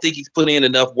guys. I don't think he's put in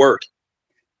enough work.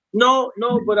 No,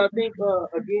 no, but I think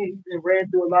again he's been ran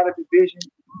through a lot of divisions.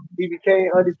 He became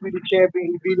undisputed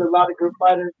champion. He beat a lot of good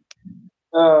fighters.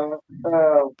 Uh,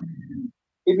 uh,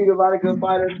 he beat a lot of good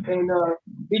fighters, and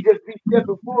he just beat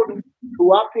Stephen Fulton,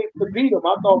 who I picked to beat him.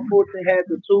 I thought Fulton had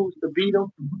the tools to beat him.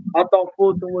 I thought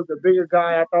Fulton was a bigger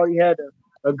guy. I thought he had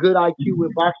a good IQ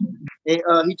with boxing, and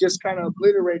he just kind of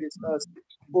obliterated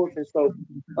Fulton. So,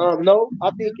 no,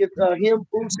 I think it's him,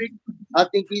 Usyk. I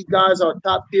think these guys are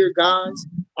top tier guys.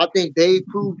 I think they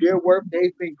proved their worth.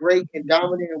 They've been great and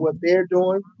dominant in what they're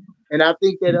doing, and I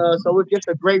think that so it's just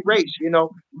a great race, you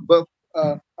know. But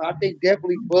I think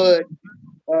definitely Bud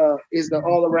is the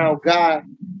all around guy.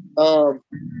 Um,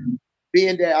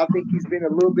 being that I think he's been a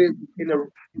little bit in the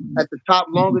at the top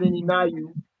longer than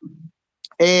Inayu,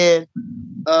 and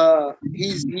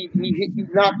he's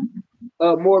knocked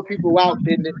more people out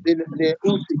than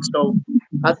Usyk. So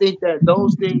I think that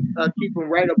those things keep him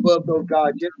right above those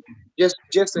guys,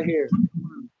 just a hair.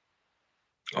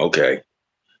 Okay.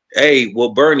 Hey, well,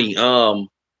 Bernie,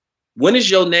 when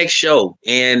is your next show?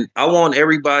 And I want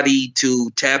everybody to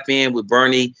tap in with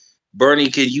Bernie. Bernie,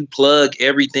 can you plug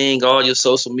everything, all your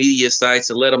social media sites,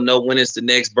 and let them know when it's the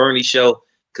next Bernie show?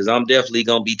 Because I'm definitely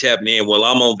gonna be tapping in. Well,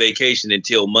 I'm on vacation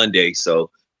until Monday, so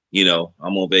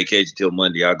I'm on vacation till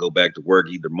Monday. I'll go back to work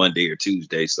either Monday or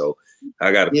Tuesday. So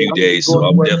I got a Yeah, few I'm gonna be days, going so to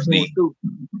I'm work soon definitely, too.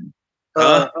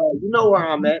 huh? You know where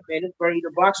I'm at, man. It's Bernie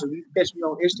the Boxer. You can catch me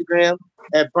on Instagram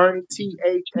at Bernie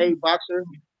THA Boxer.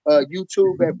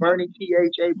 YouTube at Bernie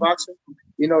THA Boxer.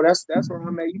 You know that's where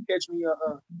I'm at. You catch me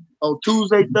on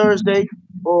Tuesday, Thursday,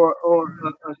 or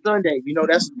Sunday. You know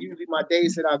that's usually my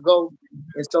days that I go,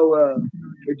 and so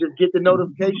you just get the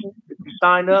notification. If you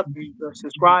sign up, you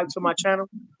subscribe to my channel,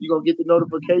 you're gonna get the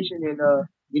notification,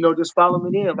 and just follow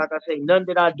me in. Like I say, none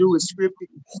that I do is scripted.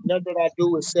 None that I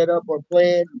do is set up or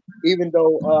planned even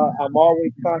though I'm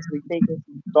always constantly thinking.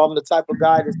 So I'm the type of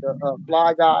guy that's the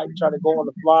fly guy, try to go on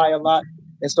the fly a lot.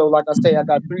 And so, like I say, I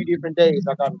got 3 different days.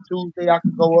 I got a Tuesday I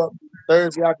can go up,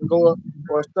 Thursday I can go up,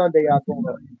 or a Sunday I go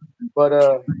up. But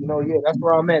yeah, that's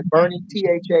where I'm at. Bernie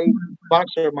THA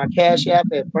Boxer. My cash app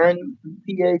at Bernie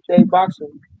THA Boxer.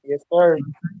 Yes, sir.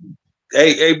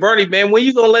 Hey, Bernie, man, when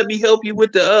you gonna let me help you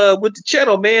with the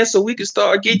channel, man, so we can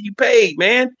start getting you paid,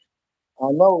 man?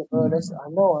 I know. I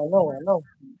know.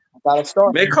 I gotta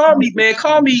start. Man, call me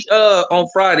on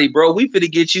Friday, bro. We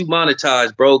finna get you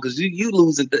monetized, bro, because you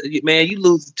losing man, you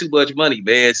losing too much money,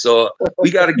 man. So we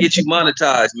gotta get you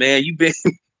monetized, man. You been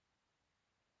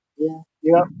Yeah,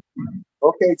 yeah.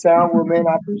 Okay, Town. Well, man,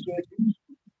 I appreciate you.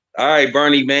 All right,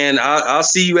 Bernie, man. I'll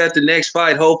see you at the next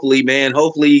fight. Hopefully, man.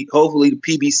 Hopefully the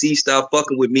PBC stop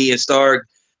fucking with me and start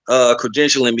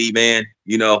credentialing me, man.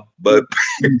 You know, but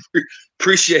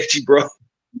appreciate you, bro.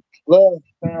 Love,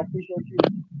 man. I appreciate you.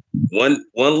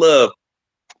 One love.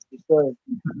 Yes, sir.